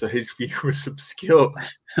 so his view was obscured.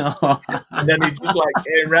 And then he just like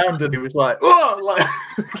came around and he was like, oh, like,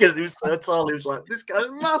 because he was so tall, he was like, this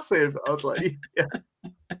guy's massive. I was like, yeah.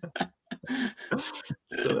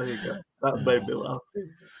 So there you go. That made me laugh.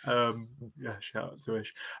 Yeah, shout out to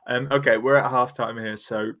Ish. Okay, we're at half time here.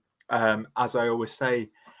 So as I always say,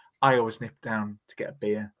 I always nip down to get a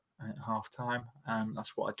beer at half time.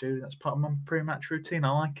 That's what I do. That's part of my pre-match routine.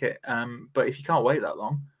 I like it. But if you can't wait that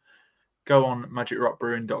long, go on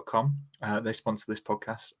magicrockbrewing.com. They sponsor this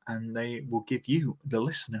podcast and they will give you, the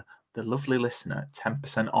listener, the lovely listener,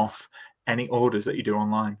 10% off any orders that you do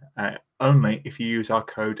online. Only if you use our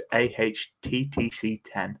code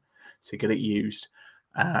AHTTC10 to get it used.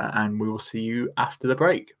 And we will see you after the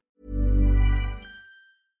break.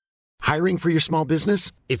 Hiring for your small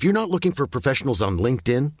business? If you're not looking for professionals on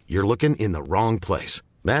LinkedIn, you're looking in the wrong place.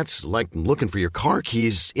 That's like looking for your car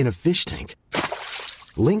keys in a fish tank.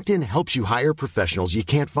 LinkedIn helps you hire professionals you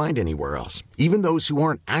can't find anywhere else, even those who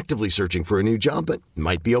aren't actively searching for a new job but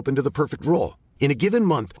might be open to the perfect role. In a given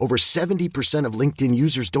month, over 70% of LinkedIn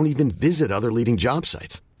users don't even visit other leading job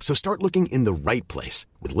sites. So start looking in the right place.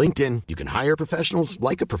 With LinkedIn, you can hire professionals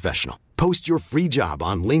like a professional. Post your free job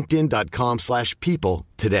on linkedin.com/people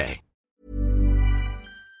today.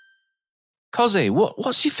 Cozzy,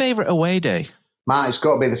 what's your favourite away day? Matt, it's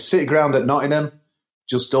got to be the City Ground at Nottingham.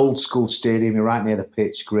 Just old school stadium, you're right near the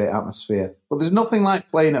pitch, great atmosphere. But there's nothing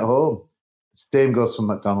like playing at home. The same goes for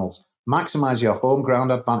McDonald's. Maximise your home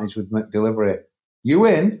ground advantage with McDelivery. You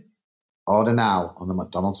in? Order now on the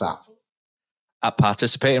McDonald's app. At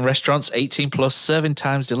participating restaurants, 18 plus, serving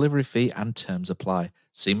times, delivery fee and terms apply.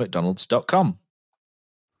 See mcdonalds.com.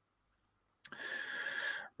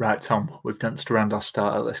 Right, Tom, we've danced around our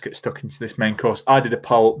starter. Let's get stuck into this main course. I did a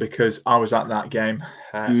poll because I was at that game,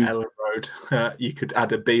 Ellen Road. You could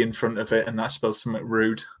add a B in front of it, and that spells something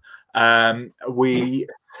rude. We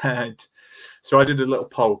said, so I did a little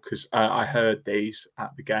poll because I heard these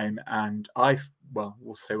at the game, and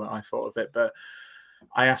we'll see what I thought of it. But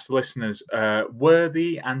I asked the listeners, were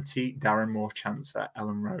the anti-Darren Moore chants at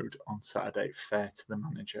Ellen Road on Saturday fair to the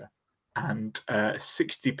manager? And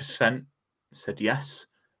 60% said yes.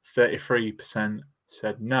 33%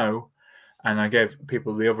 said no, and I gave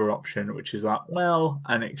people the other option, which is like, well,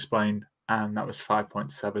 and explained, and that was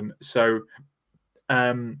 5.7. So,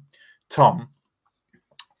 Tom,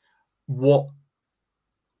 what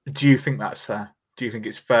do you think that's fair? Do you think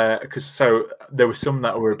it's fair? Because so there were some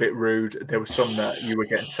that were a bit rude. There were some that you were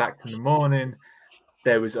getting sacked in the morning.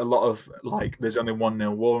 There was a lot of there's only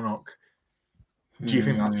 1-0 Warnock. Do you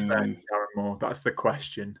think that's fair, Darren Moore? That's the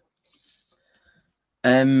question.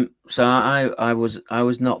 So I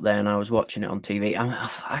was not there, and I was watching it on TV.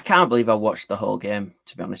 I can't believe I watched the whole game,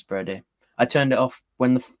 to be honest, Brady. I turned it off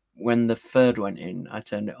when the third went in. I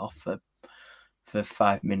turned it off for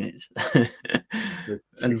 5 minutes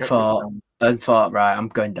and thought, right, I'm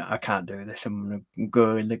going down. I can't do this. I'm going to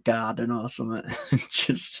go in the garden or something and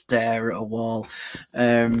just stare at a wall.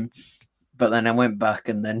 But then I went back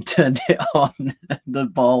and then turned it on. The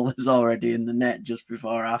ball was already in the net just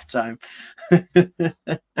before halftime.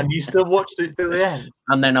 And you still watched it till the end?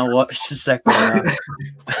 And then I watched the second half.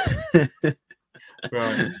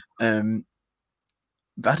 Right.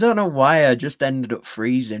 But I don't know why I just ended up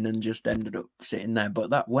freezing and just ended up sitting there. But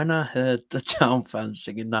that when I heard the town fans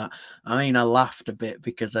singing that, I mean, I laughed a bit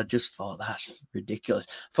because I just thought that's ridiculous.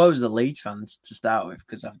 I thought it was the Leeds fans to start with,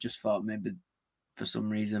 because I've just thought maybe for some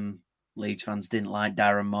reason Leeds fans didn't like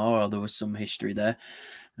Darren Moore, or there was some history there.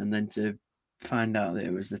 And then to find out that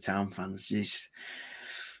it was the town fans it's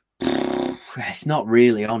not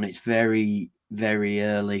really on. It's very, very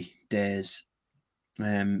early days.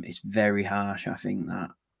 It's very harsh, I think that.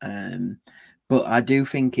 But I do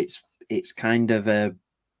think it's kind of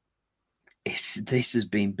this has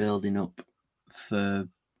been building up for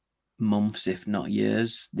months, if not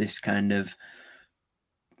years. This kind of,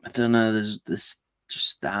 I don't know, there's just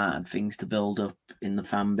started things to build up in the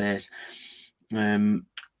fan base.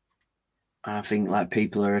 I think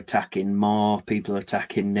people are attacking Moore, people are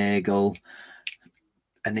attacking Nagel,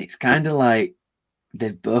 and it's kind of like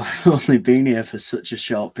they've both only been here for such a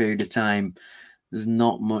short period of time. There's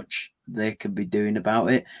not much they could be doing about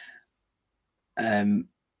it. On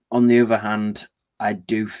the other hand, I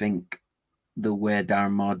do think the way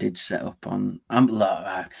Darren Moore did set up on,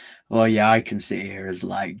 I can sit here as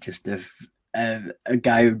just a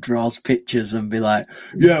guy who draws pictures and be like,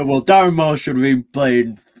 yeah, well, Darren Moore should have been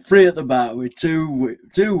playing 3 at the back with two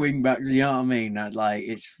wing backs. You know what I mean?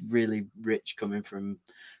 It's really rich coming from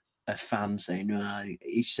a fan saying, no,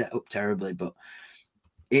 he's set up terribly. But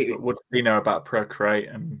what do you know about Procreate?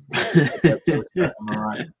 And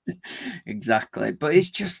right. Exactly. But it's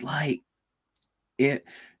just it.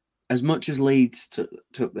 As much as Leeds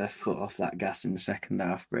took their foot off that gas in the second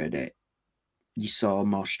half, Brady, you saw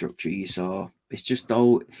more structure. You saw it's just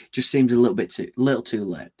just seems a little bit too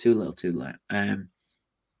late.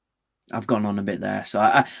 I've gone on a bit there, so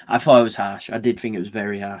I thought it was harsh. I did think it was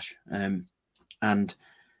very harsh. And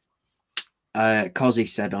Cozzy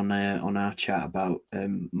said on our chat about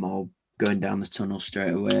Mo going down the tunnel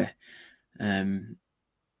straight away, and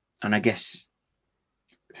I guess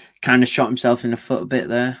kind of shot himself in the foot a bit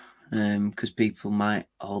there, because people might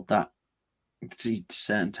hold that.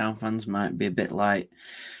 Certain Town fans might be a bit like,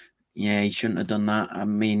 yeah, he shouldn't have done that. I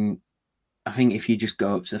mean, I think if you just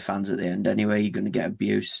go up to the fans at the end anyway, you're going to get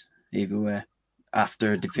abuse either way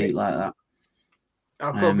after a defeat like that.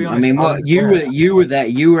 I've got to be honest, I mean, you were there.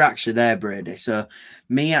 You were actually there, Brady. So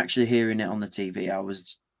me actually hearing it on the TV, I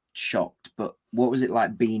was shocked. But what was it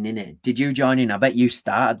like being in it? Did you join in? I bet you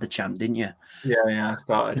started the chant, didn't you? Yeah, I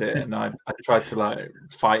started it, and I tried to like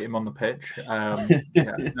fight him on the pitch.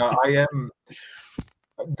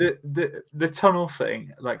 The tunnel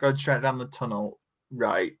thing, like going straight down the tunnel,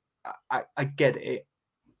 right? I get it,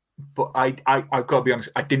 but I've got to be honest.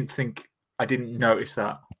 I didn't notice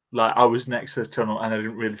that. Like, I was next to the tunnel, and I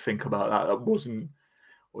didn't really think about that. That wasn't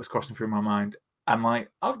what was crossing through my mind. And like,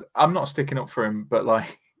 I'm not sticking up for him, but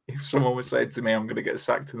like, if someone was saying to me, "I'm going to get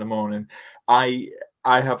sacked in the morning," I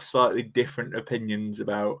have slightly different opinions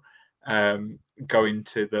about going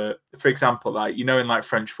to for example, like, you know, in like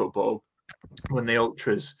French football, when the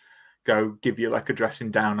ultras go give you like a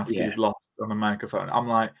dressing down after you've lost on a microphone, I'm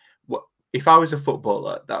like, what? If I was a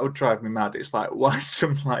footballer, that would drive me mad. It's like, why is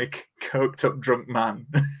some like coked up drunk man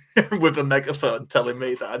with a megaphone telling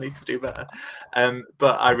me that I need to do better?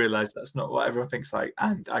 But I realised that's not what everyone thinks like,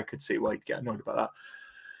 and I could see why you'd get annoyed about that.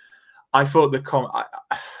 I thought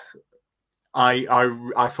I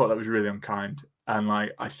thought that was really unkind, and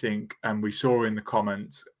like, I think, and we saw in the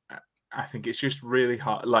comments, I think it's just really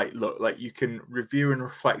hard. Like, look, like, you can review and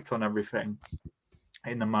reflect on everything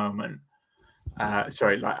in the moment. Like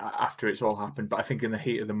after it's all happened, but I think in the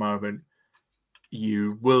heat of the moment,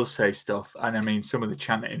 you will say stuff. And I mean, some of the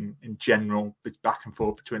chanting in general, back and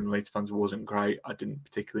forth between the Leeds fans, wasn't great. I didn't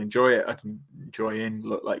particularly enjoy it. I didn't enjoy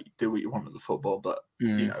look like, do what you want with the football, but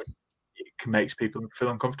you know, it makes people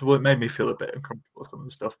feel uncomfortable. It made me feel a bit uncomfortable, some of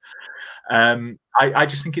the stuff. I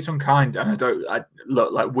just think it's unkind, and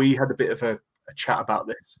look, like, we had a bit of a chat about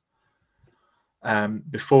this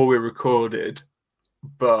before we recorded,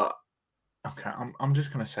 but okay, I'm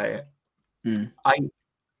just going to say it.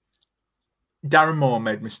 Darren Moore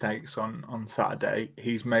made mistakes on Saturday.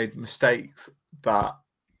 He's made mistakes that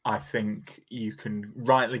I think you can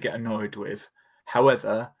rightly get annoyed with.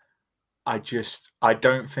 However, I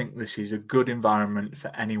don't think this is a good environment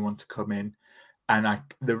for anyone to come in. And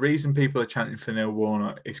the reason people are chanting for Neil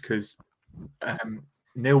Warnock is because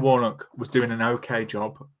Neil Warnock was doing an okay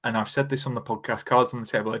job. And I've said this on the podcast, cards on the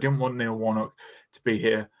table. I didn't want Neil Warnock to be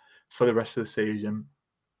here for the rest of the season.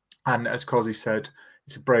 And as Cozzy said,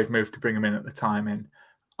 it's a brave move to bring him in at the time. And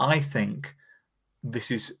I think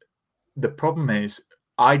the problem is,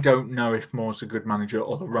 I don't know if Moore's a good manager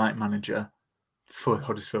or the right manager for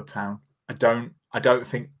Huddersfield Town. I don't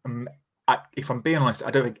think, if I'm being honest,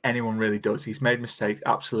 I don't think anyone really does. He's made mistakes,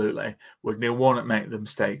 absolutely. Would Neil Warnock make the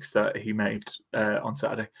mistakes that he made on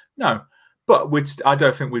Saturday? No. But I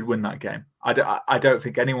don't think we'd win that game. I don't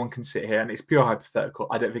think anyone can sit here, and it's pure hypothetical.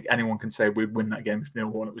 I don't think anyone can say we'd win that game if Neil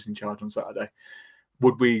Warnock was in charge on Saturday.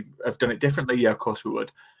 Would we have done it differently? Yeah, of course we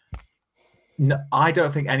would. No, I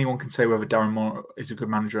don't think anyone can say whether Darren Moore is a good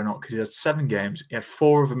manager or not, because he had 7 games. He had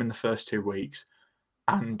 4 of them in the first 2 weeks,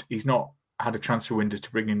 and he's not had a transfer window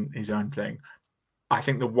to bring in his own thing. I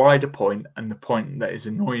think the wider point, and the point that is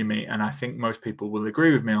annoying me, and I think most people will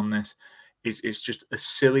agree with me on this, is it's just a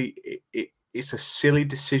silly. It's a silly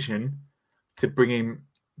decision to bring him,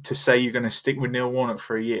 to say you're going to stick with Neil Warnock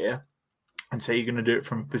for a year and say you're going to do it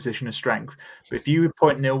from a position of strength. But if you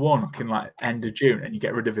appoint Neil Warnock in like end of June and you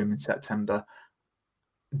get rid of him in September,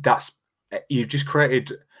 you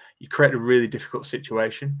created a really difficult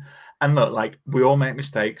situation. And look, like, we all make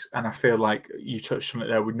mistakes, and I feel like you touched on it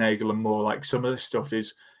there with Nagel and Moore. Like, some of the stuff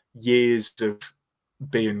is years of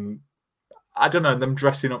being, I don't know, them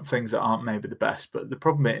dressing up things that aren't maybe the best. But the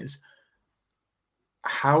problem is,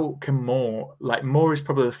 how can Moore is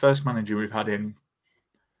probably the first manager we've had in,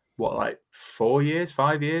 4 years,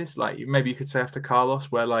 5 years? Like, maybe you could say after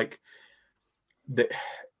Carlos, where like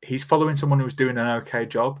he's following someone who was doing an okay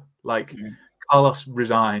job. Like, Carlos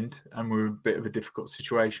resigned, and we're in a bit of a difficult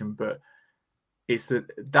situation. But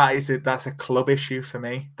that's a club issue for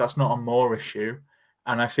me. That's not a Moore issue.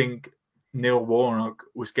 And I think Neil Warnock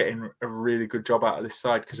was getting a really good job out of this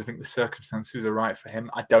side because I think the circumstances are right for him.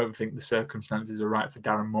 I don't think the circumstances are right for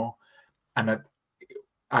Darren Moore. And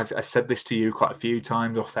I've said this to you quite a few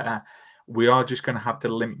times off air. we are just going to have to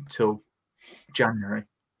limp till January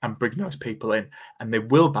and bring those people in, and they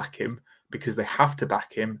will back him because they have to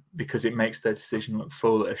back him because it makes their decision look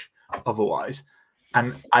foolish otherwise.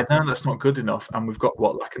 And I know that's not good enough, and we've got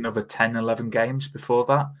like another 10, 11 games before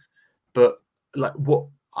that. But like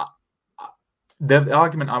the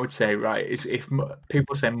argument I would say, right, is if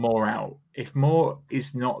people say Moore out, if Moore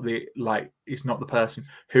is not the person,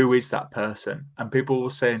 who is that person? And people will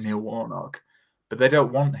say Neil Warnock, but they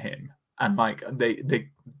don't want him, and like they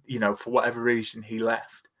for whatever reason he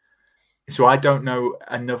left. So I don't know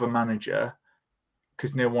another manager,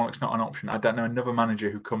 because Neil Warnock's not an option. I don't know another manager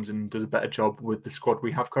who comes in and does a better job with the squad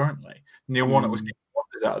we have currently. Neil Warnock was getting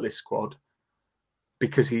wonders out of this squad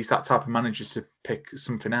because he's that type of manager to pick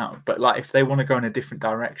something out. But like, if they want to go in a different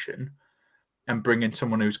direction and bring in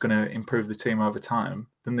someone who's going to improve the team over time,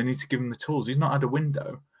 then they need to give him the tools. He's not had a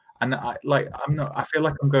window, and I feel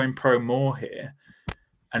like I'm going pro Moore here,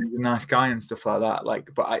 and he's a nice guy and stuff like that. Like,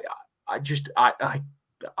 but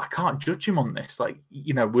I can't judge him on this. Like,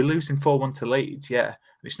 we're losing 4-1 to Leeds. Yeah,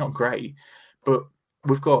 it's not great, but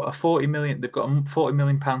we've got a 40 million. They've got a 40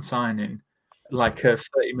 million pound signing, like a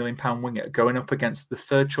 30 million pound winger, going up against the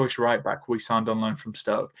third choice right back we signed on loan from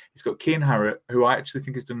Stoke. He's got Keane Harrott, who I actually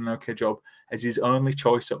think has done an okay job as his only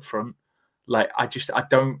choice up front. Like, I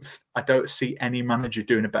don't see any manager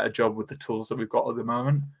doing a better job with the tools that we've got at the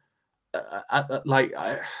moment.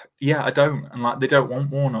 I don't, and like, they don't want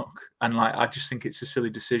Warnock, and like, I just think it's a silly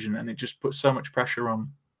decision, and it just puts so much pressure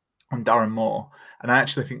on Darren Moore, and I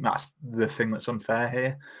actually think that's the thing that's unfair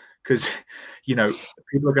here, because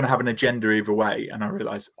people are going to have an agenda either way, and I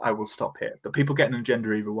realise I will stop here, but people get an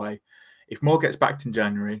agenda either way. If Moore gets backed in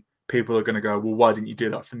January, people are going to go, well, why didn't you do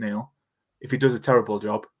that for Neil? If he does a terrible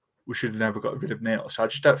job, we should have never got rid of Neil. So I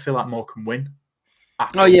just don't feel like Moore can win.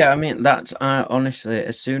 Oh yeah, I mean, that's honestly,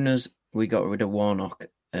 as soon as we got rid of Warnock,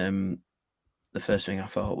 the first thing I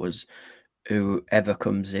thought was, whoever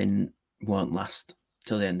comes in won't last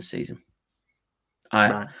till the end of the season.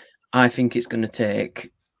 I think it's going to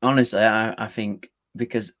take, honestly, I think,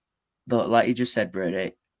 because like you just said,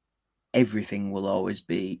 Brady, everything will always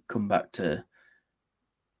come back to,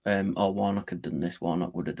 Warnock had done this,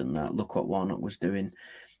 Warnock would have done that, look what Warnock was doing.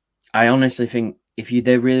 I honestly think if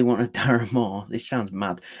they really wanted Darren Moore, this sounds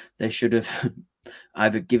mad, they should have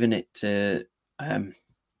either given it to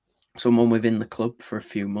someone within the club for a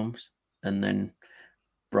few months and then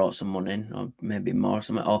brought someone in, or maybe more or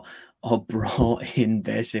something, or brought in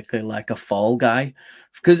basically like a fall guy,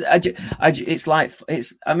 because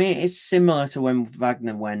it's similar to when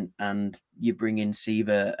Wagner went and you bring in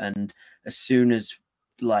Seaver, and as soon as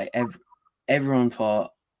like everyone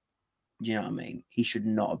thought, do you know what I mean, he should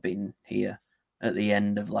not have been here at the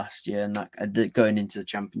end of last year, and that going into the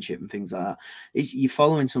championship and things like that. You're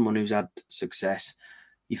following someone who's had success.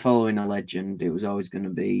 You're following a legend. It was always going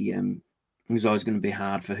to be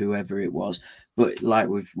hard for whoever it was. But like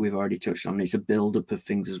we've already touched on, it's a build up of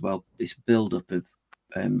things as well. It's a build up of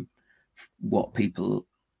what people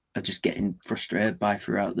are just getting frustrated by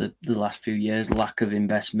throughout the last few years. Lack of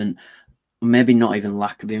investment. Maybe not even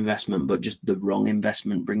lack of investment, but just the wrong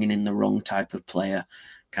investment, bringing in the wrong type of player,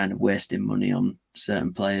 kind of wasting money on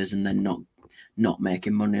certain players and then not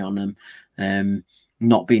making money on them,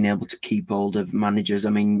 not being able to keep hold of managers. I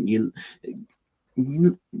mean,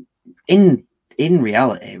 in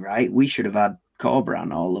reality, right, we should have had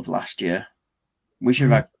Corberan all of last year. We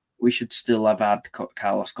should still have had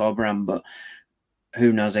Carlos Corberan, but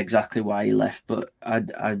who knows exactly why he left. But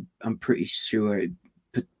I'm pretty sure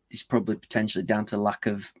it's probably potentially down to lack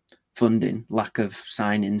of funding, lack of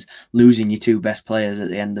signings, losing your two best players at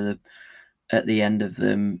the end of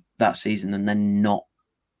that season, and then not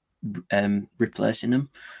replacing them.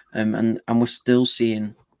 And we're still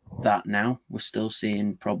seeing that now. We're still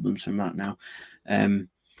seeing problems from that now.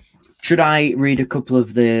 Should I read a couple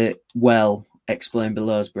of the explained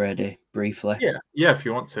belows, Brady, briefly? Yeah, if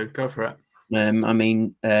you want to, go for it.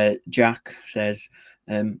 Jack says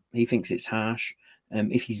he thinks it's harsh.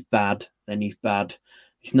 If he's bad, then he's bad.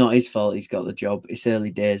 It's not his fault he's got the job. It's early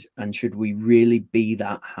days, and should we really be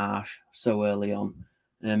that harsh so early on?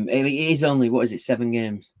 It is only, 7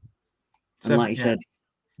 games? And like you said,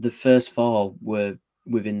 the first 4 were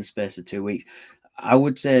within the space of 2 weeks. I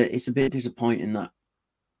would say it's a bit disappointing that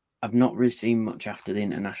I've not really seen much after the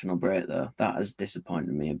international break, though. That has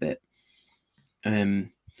disappointed me a bit.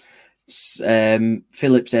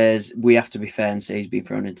 Philip says we have to be fair and say he's been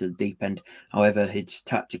thrown into the deep end. However, his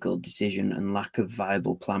tactical decision and lack of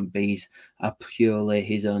viable plan Bs are purely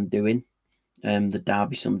his own doing. The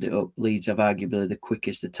derby summed it up. Leeds have arguably the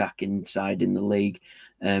quickest attacking side in the league.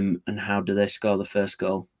 And how do they score the first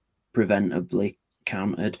goal? Preventably.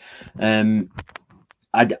 countered. That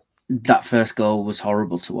first goal was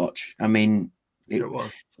horrible to watch. I mean, it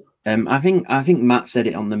was. I think Matt said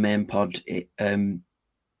it on the main pod.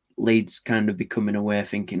 Leeds kind of be coming away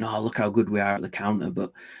thinking, "Oh, look how good we are at the counter."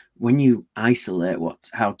 But when you isolate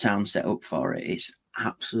how Town set up for it, it's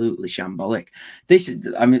absolutely shambolic. This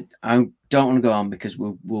is, I mean, I don't want to go on because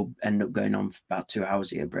we'll end up going on for about 2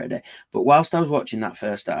 hours here, Brady. But whilst I was watching that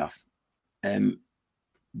first half,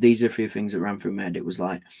 these are a few things that ran through my head. It was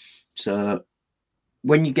like, so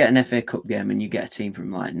when you get an FA Cup game and you get a team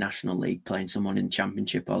from like National League playing someone in the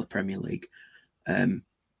Championship or the Premier League,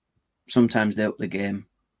 sometimes they up the game,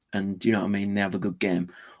 and do you know what I mean? They have a good game,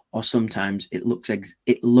 or sometimes it looks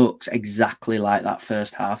exactly like that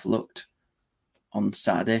first half looked on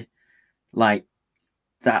Saturday. Like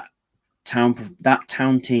that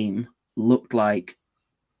town team looked like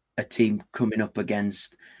a team coming up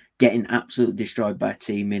against getting absolutely destroyed by a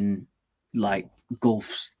team in like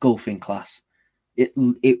golfing class.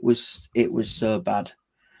 It was so bad,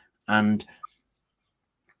 and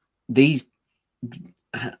these,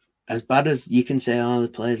 as bad as you can say, oh, the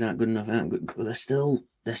players aren't good enough, but they're still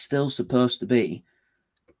supposed to be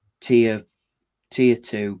tier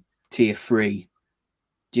 2, tier 3.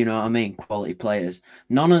 Do you know what I mean? Quality players.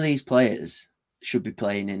 None of these players should be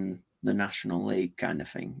playing in the National League kind of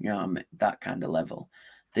thing. You know what I mean? That kind of level.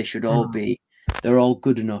 They should all be. They're all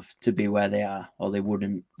good enough to be where they are, or they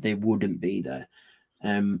wouldn't be there.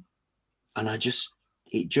 And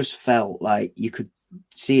it just felt like you could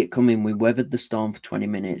see it coming. We weathered the storm for 20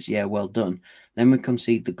 minutes. Yeah, well done. Then we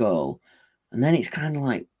concede the goal. And then it's kind of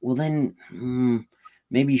like, well, then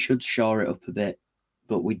maybe you should shore it up a bit.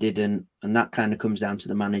 But we didn't. And that kind of comes down to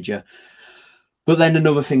the manager. But then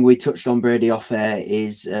another thing we touched on, Brady, off air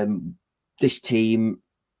is this team.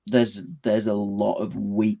 There's a lot of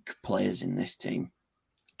weak players in this team.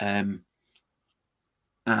 And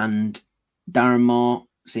Darren Moore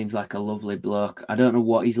seems like a lovely bloke. I don't know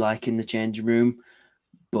what he's like in the changing room,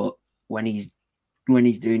 but when he's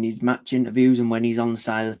doing his match interviews and when he's on the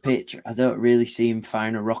side of the pitch, I don't really see him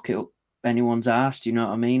firing a rocket up anyone's arse. Do you know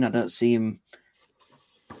what I mean? I don't see him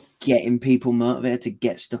getting people motivated to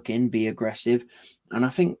get stuck in, be aggressive. And I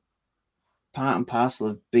think part and parcel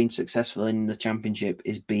of being successful in the Championship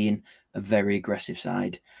is being a very aggressive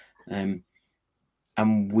side. And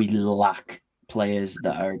we lack players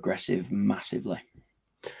that are aggressive massively.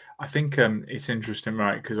 I think it's interesting,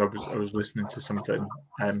 right? Because I was listening to something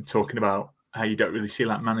talking about how you don't really see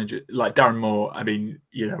like manager like Darren Moore. I mean,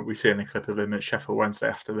 you know, we've seen a clip of him at Sheffield Wednesday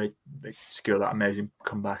after they secure that amazing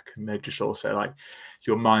comeback, and they just all say like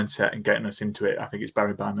your mindset and getting us into it. I think it's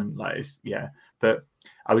Barry Bannon, But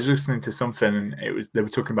I was listening to something, and they were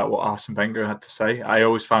talking about what Arsene Wenger had to say. I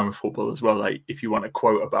always find with football as well, like if you want a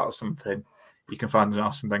quote about something, you can find an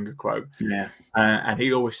Arsene Wenger quote. Yeah, and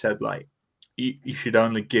he always said like, you should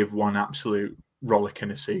only give one absolute rollick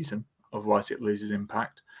in a season, otherwise it loses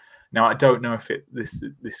impact. Now, I don't know if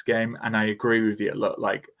this game, and I agree with you. Look,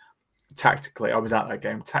 like tactically, I was at that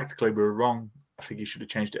game. Tactically, we were wrong. I think he should have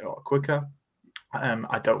changed it a lot quicker.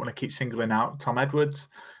 I don't want to keep singling out Tom Edwards,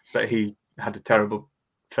 but he had a terrible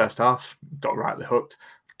first half, got rightly hooked.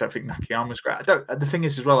 I don't think Nakayama was great. The thing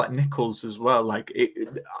is as well, like Nichols as well, like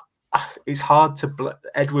it's hard to.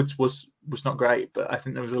 Edwards was not great, but I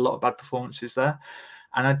think there was a lot of bad performances there,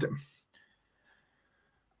 and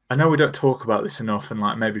I know we don't talk about this enough, and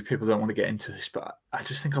like maybe people don't want to get into this, but I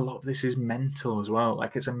just think a lot of this is mental as well.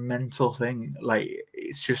 Like it's a mental thing. Like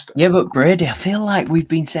it's just but Brady, I feel like we've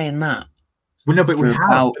been saying that. Well, no, but we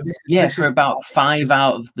have. For about 5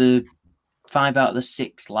 out of the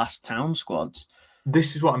 6 last Town squads.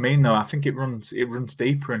 This is what I mean, though. I think it runs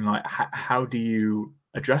deeper in like how do you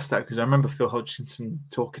address that? Because I remember Phil Hodgkinson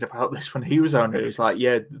talking about this when he was owner. It was like,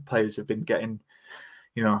 yeah, the players have been getting,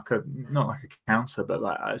 you know, not like a counsellor, but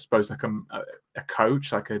like I suppose like a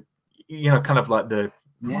coach, like a, you know, kind of like the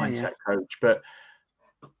mindset coach. But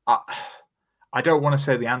I don't want to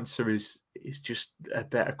say the answer is just a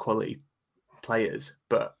better quality players,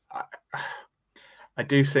 but I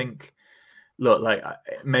do think, look, like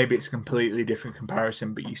maybe it's a completely different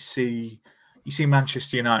comparison, but you see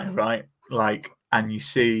Manchester United, right? Like, and you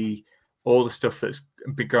see all the stuff that's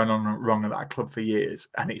been going on wrong at that club for years,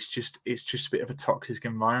 and it's just a bit of a toxic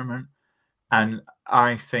environment. And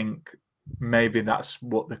I think maybe that's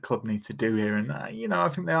what the club need to do here. And you know, I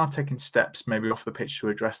think they are taking steps maybe off the pitch to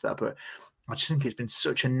address that, but I just think it's been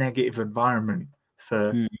such a negative environment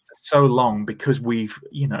for so long because we're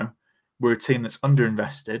a team that's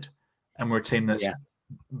underinvested, and we're a team that's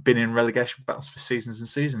been in relegation battles for seasons and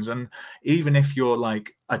seasons. And even if you're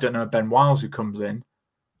like, I don't know, Ben Wiles who comes in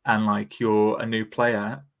and like you're a new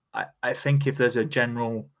player I think if there's a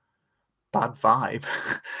general bad vibe,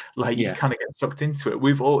 like you kind of get sucked into it.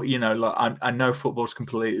 We've all, like I know football's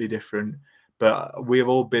completely different, but we have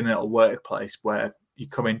all been at a workplace where you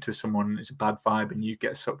come into someone and it's a bad vibe and you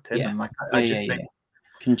get sucked in. And like I just think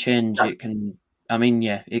can change. It can. I mean,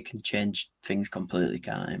 it can change things completely,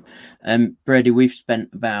 can't it? Brady, we've spent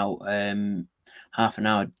about half an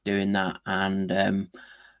hour doing that, and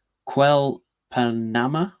Quell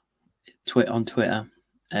Panama on Twitter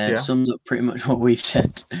sums up pretty much what we've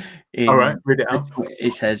said. All right, read it out.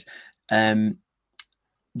 It says,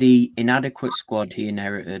 the inadequate squad he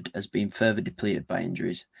inherited has been further depleted by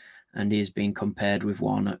injuries, and he has been compared with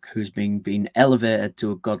Warnock, who's been elevated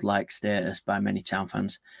to a godlike status by many Town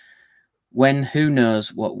fans. When who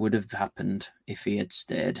knows what would have happened if he had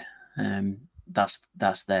stayed.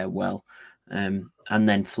 That's their well. And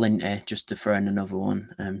then Flinty, just to throw in another one,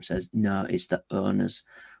 says, no, it's the owners.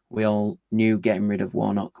 We all knew getting rid of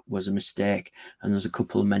Warnock was a mistake. And there's a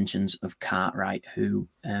couple of mentions of Cartwright, who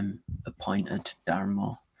appointed Darren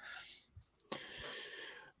Moore.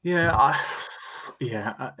 Yeah.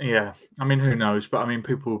 I mean, who knows? But I mean,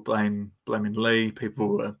 people were blaming Lee. People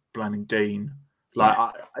were blaming Dean. Like,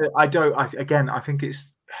 I think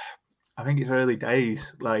it's early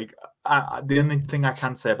days. Like, the only thing I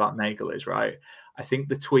can say about Nagel is, right, I think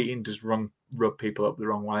the tweeting does rub people up the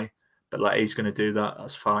wrong way. But like, he's going to do that.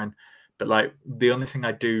 That's fine. But like, the only thing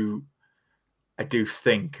I do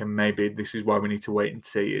think, and maybe this is why we need to wait and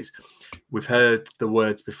see, is we've heard the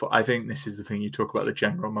words before. I think this is the thing you talk about, the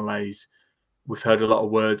general malaise. We've heard a lot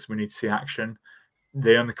of words. We need to see action.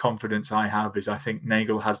 The only confidence I have is I think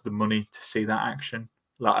Nagel has the money to see that action.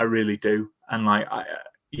 Like, I really do. And like,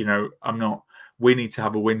 we need to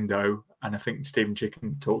have a window. And I think Stephen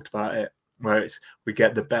Chicken talked about it, where we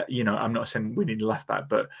get the bet. I'm not saying we need a left back,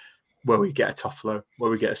 but where we get a Toffolo, where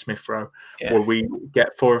we get a Smith Rowe, where we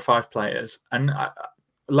get 4 or 5 players. And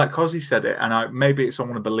like Cosy said it, and maybe it's I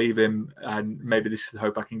want to believe him, and maybe this is the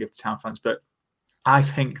hope I can give to Town fans, but I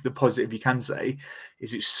think the positive you can say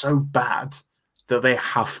is it's so bad that they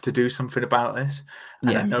have to do something about this.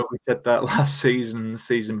 And I know we said that last season and the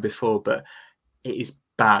season before, but it is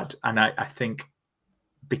bad. And I think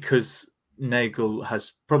because Nagel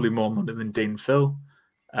has probably more money than Dean Phil,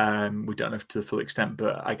 we don't know to the full extent,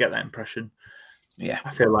 but I get that impression. Yeah.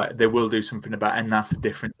 I feel like they will do something about it, and that's the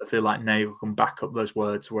difference. I feel like Nagel can back up those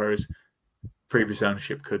words, whereas previous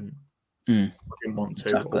ownership couldn't. Didn't want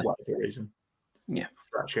to, or whatever reason. Yeah.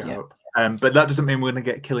 That's your hope. But that doesn't mean we're going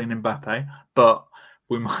to get Kylian Mbappe, but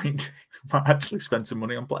we might actually spend some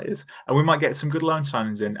money on players, and we might get some good loan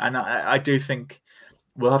signings in. And I do think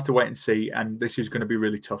we'll have to wait and see. And this is going to be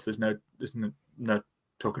really tough. There's no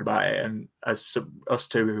talking about it. And as us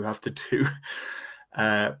two who have to do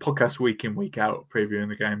podcast week in, week out, previewing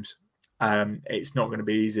the games, it's not going to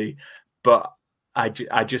be easy. But I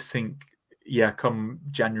just think, come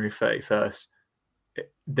January 31st,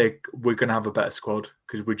 we're going to have a better squad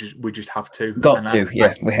because we just have to.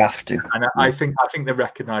 We have to. And I think they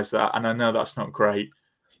recognise that, and I know that's not great,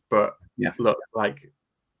 but look, like,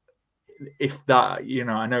 if that,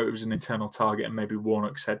 I know it was an internal target, and maybe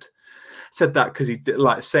Warnock said that because he did,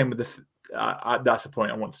 like, same with the. That's a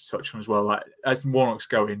point I want to touch on as well. Like, as Warnock's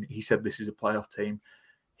going, he said this is a playoff team.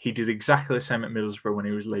 He did exactly the same at Middlesbrough when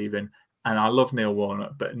he was leaving. And I love Neil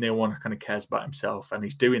Warnock, but Neil Warnock kind of cares about himself, and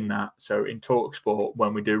he's doing that. So in TalkSport,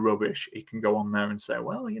 when we do rubbish, he can go on there and say,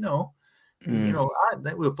 "Well, we were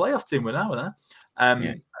a playoff team when I was there."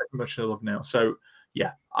 As much as I love Neil, so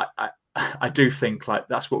I do think like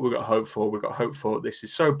that's what we've got to hope for. We've got to hope for. This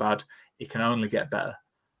is so bad, it can only get better.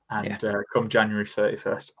 And come January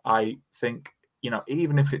 31st, I think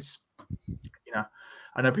even if it's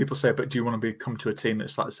I know people say, but do you want to come to a team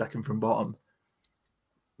that's like the second from bottom?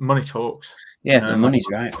 Money talks. Yeah, the money's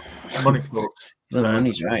right. Money talks. The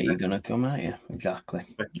money's right. You're going to come, aren't you? Exactly.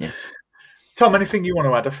 Yeah. Tom, anything you want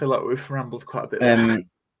to add? I feel like we've rambled quite a bit.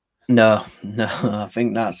 No. I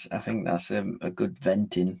think that's a good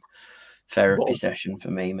venting therapy session for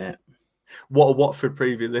me, mate. What a Watford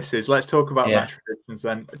preview this is. Let's talk about match predictions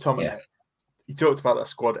then. Tom, you talked about that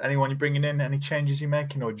squad. Anyone you're bringing in? Any changes you're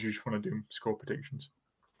making, or do you just want to do score predictions?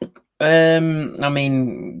 I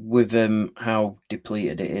mean, with how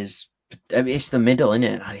depleted it is, it's the middle, isn't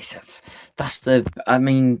it?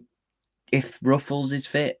 If Ruffles is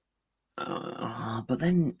fit, but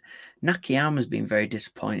then Nakayama's been very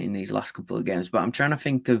disappointing these last couple of games. But I'm trying to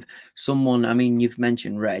think of someone. I mean, you've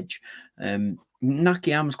mentioned Reg.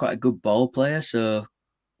 Nakayama's quite a good ball player, so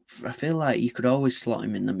I feel like you could always slot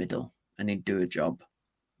him in the middle and he'd do a job.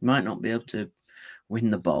 Might not be able to win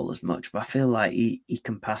the ball as much, but I feel like he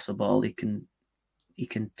can pass the ball. He can he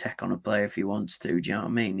can take on a player if he wants to. Do you know what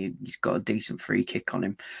I mean? He's got a decent free kick on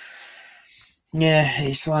him. Yeah,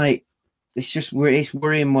 it's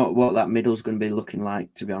worrying what that middle's going to be looking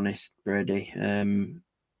like, to be honest, Brady.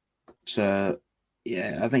 So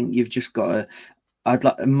yeah, I think you've just got to. I'd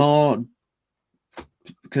like more,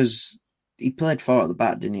 because he played 4 at the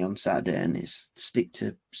back, didn't he, on Saturday? And it's stick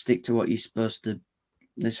to what you're supposed to.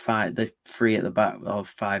 There's 3 at the back or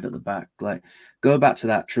 5 at the back. Like, go back to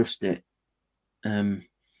that, trust it.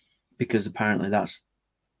 Because apparently that's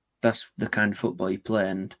the kind of football you play,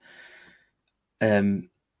 and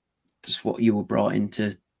that's what you were brought in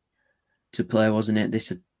to play, wasn't it?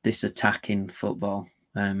 This attacking football.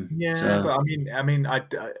 But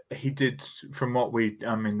he did, from what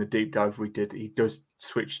the deep dive we did, he does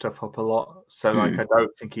switch stuff up a lot. So I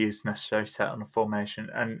don't think he is necessarily set on a formation.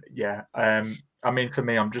 And for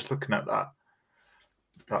me, I'm just looking at that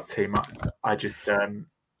team. I just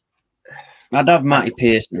I'd have Matty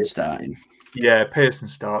Pearson starting. Yeah, Pearson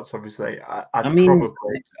starts, obviously. I'd probably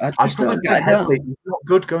get Headley. He's not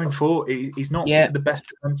good going forward. He's not the best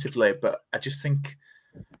defensively, but I just think,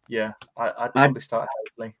 I'd probably start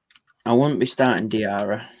Headley. I wouldn't be starting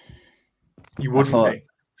Diarra. You wouldn't be?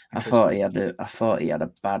 I thought he had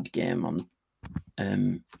a bad game on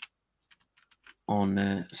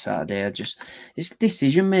Saturday. It's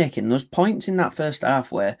decision making. There's points in that first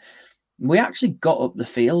half where we actually got up the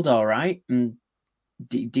field all right, and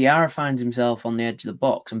Diarra finds himself on the edge of the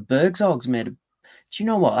box, and Bergzorg's made a. Do you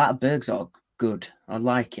know what? That Bergzorg, good. I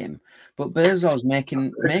like him, but Bergzorg's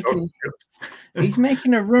making he's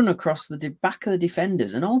making a run across the back of the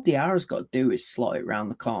defenders, and all Diarra's got to do is slot it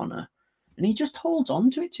round the corner, and he just holds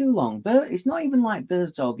on to it too long. But it's not even like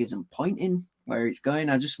Bergzorg isn't pointing where it's going.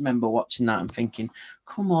 I just remember watching that and thinking,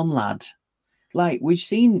 "Come on, lad." Like, we've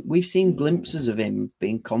seen glimpses of him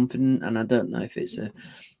being confident, and I don't know if it's a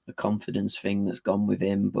confidence thing that's gone with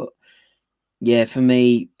him, but yeah, for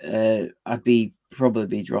me, I'd probably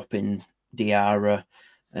be dropping Diarra.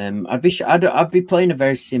 I'd be playing a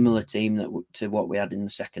very similar team to what we had in the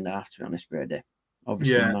second half, to be honest, Brady.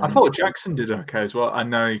 Obviously, I thought Jackson did okay as well. I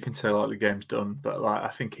know you can say like the game's done, but like I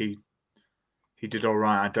think he did all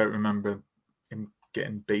right. I don't remember him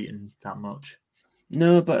getting beaten that much.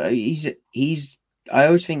 No, but I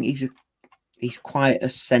always think he's quite a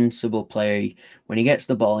sensible player. When he gets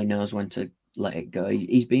the ball, he knows when to let it go.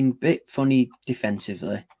 He's been a bit funny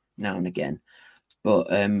defensively now and again, but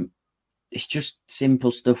it's just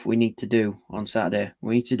simple stuff we need to do on Saturday.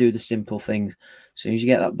 We need to do the simple things. As soon as you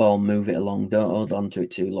get that ball, move it along. Don't hold on to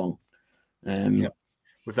it too long.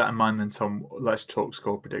 With that in mind, then, Tom, let's talk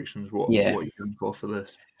score predictions. What are you going for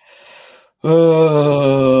this?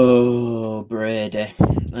 Oh, Brady.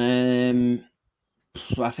 I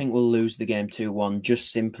think we'll lose the game 2-1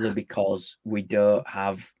 just simply because we don't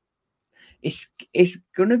have. It's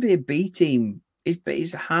going to be a B team.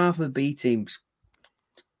 It's half a B team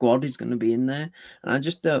squad is going to be in there, and I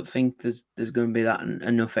just don't think there's going to be that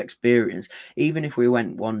enough experience. Even if we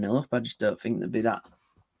went 1-0 up, I just don't think there'd be that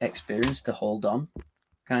experience to hold on,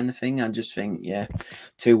 kind of thing. I just think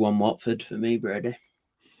 2-1 Watford for me, Brady.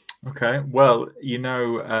 Okay, well,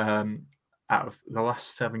 out of the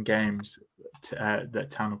last 7 games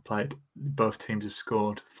that Town have played, both teams have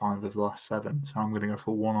scored 5 of the last 7. So I'm going to go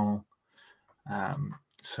for 1-1. I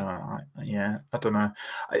don't know.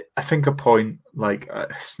 I think a point,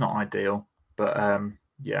 it's not ideal, but I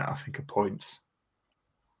think a point.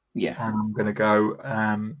 Yeah. And I'm going to go.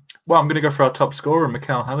 I'm going to go for our top scorer,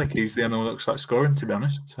 Mikel Helik. He's the only one that looks like scoring, to be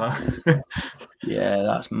honest. So. Yeah,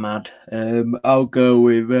 that's mad. I'll go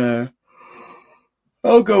with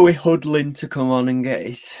Hudlin to come on and get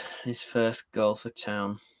his first goal for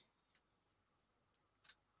Town.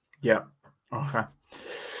 Yeah. Okay.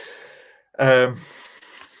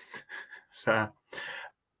 So,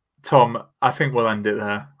 Tom, I think we'll end it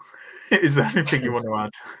there. Is there anything you want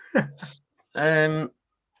to add?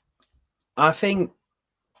 I think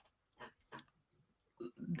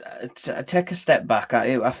take a step back.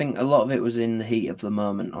 I think a lot of it was in the heat of the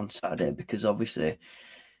moment on Saturday, because obviously it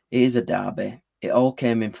is a derby. It all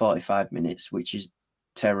came in 45 minutes, which is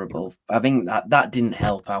terrible. I think that didn't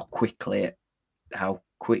help how quickly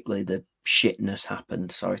the shitness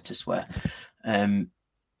happened. Sorry to swear.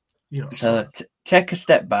 So take a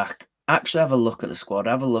step back. Actually, have a look at the squad.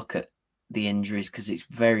 Have a look at the injuries, because it's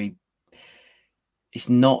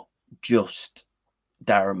not just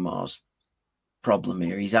Darren Moore's problem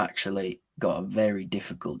here. He's actually got a very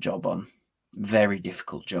difficult job on. Very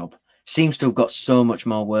difficult job. Seems to have got so much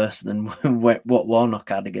more worse than what Warnock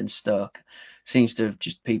had against Stoke. Seems to have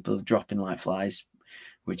just people dropping like flies,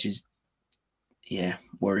 which is,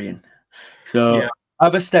 worrying. So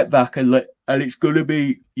have a step back and And it's going to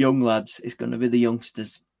be young lads. It's going to be the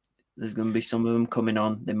youngsters. There's going to be some of them coming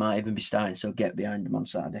on. They might even be starting, so get behind them on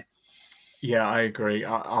Saturday. Yeah, I agree.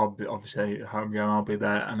 I'll be obviously home game. I'll be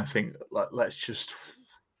there, and I think let's just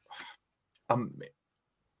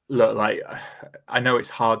look. Like, I know it's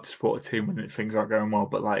hard to support a team when things aren't going well,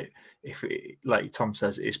 but like like Tom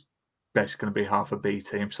says, it's basically going to be half a B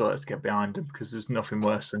team. So let's get behind them because there's nothing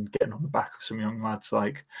worse than getting on the back of some young lads.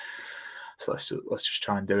 Like, so let's just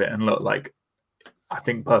try and do it. And look, like, I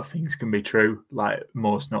think both things can be true. Like,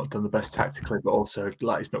 Moore's not done the best tactically, but also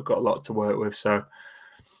like he's not got a lot to work with. So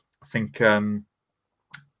I think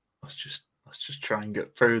let's just try and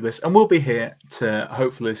get through this, and we'll be here to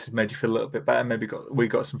hopefully this has made you feel a little bit better. Maybe we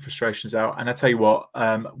got some frustrations out. And I tell you what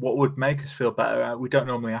would make us feel better? We don't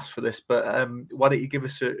normally ask for this, but why don't you give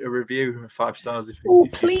us a review, 5 stars?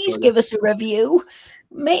 Please give us a review.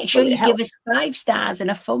 Make sure you give us 5 stars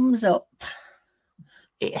and a thumbs up.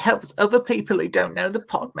 It helps other people who don't know the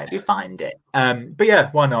pod maybe find it. But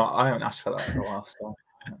yeah, why not? I haven't asked for that in a while, so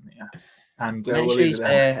yeah. And make sure you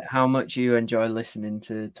say how much you enjoy listening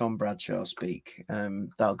to Tom Bradshaw speak.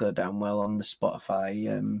 That'll go down well on the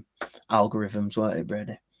Spotify algorithms, won't it,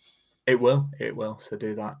 Brady? It will. So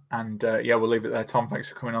do that. And yeah, we'll leave it there. Tom, thanks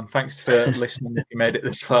for coming on. Thanks for listening if you made it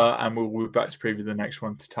this far. And we'll be back to preview the next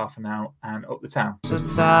one to Toughen Out and Up the Town. So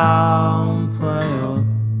town player,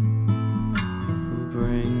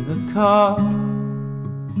 bring the car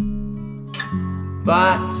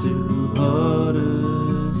back to Huddersfield.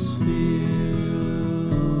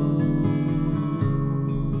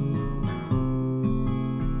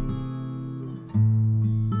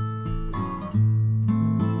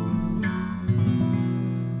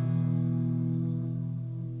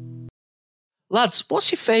 Lads,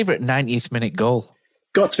 what's your favourite 90th minute goal?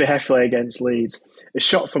 Got to be Heffley against Leeds. A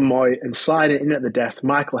shot from Moy and sliding in at the death,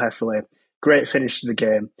 Michael Heffley. Great finish to the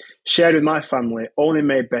game. Shared with my family, only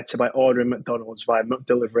made better by ordering McDonald's via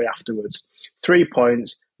McDelivery afterwards. 3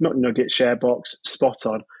 points, McNugget share box, spot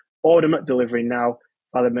on. Order McDelivery now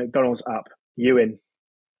by the McDonald's app. You in.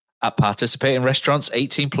 At participating restaurants,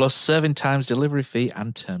 18 plus, serving times, delivery fee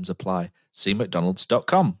and terms apply. See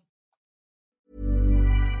mcdonalds.com.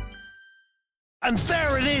 And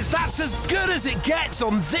there it is, that's as good as it gets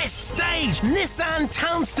on this stage. Nissan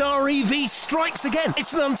Townstar EV strikes again.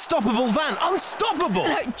 It's an unstoppable van, unstoppable.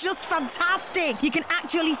 Just fantastic. You can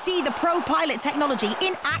actually see the Pro Pilot technology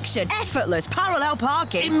in action. Effortless parallel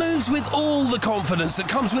parking. It moves with all the confidence that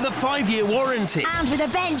comes with a 5-year warranty. And with a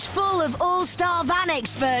bench full of all-star van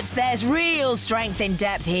experts, there's real strength in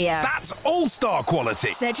depth here. That's all-star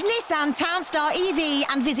quality. Search Nissan Townstar EV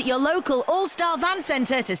and visit your local all-star van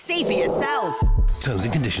centre to see for yourself. Terms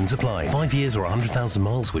and conditions apply. 5 years or 100,000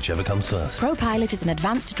 miles, whichever comes first. ProPilot is an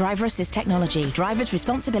advanced driver assist technology. Driver's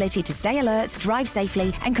responsibility to stay alert, drive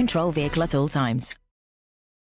safely, and control vehicle at all times.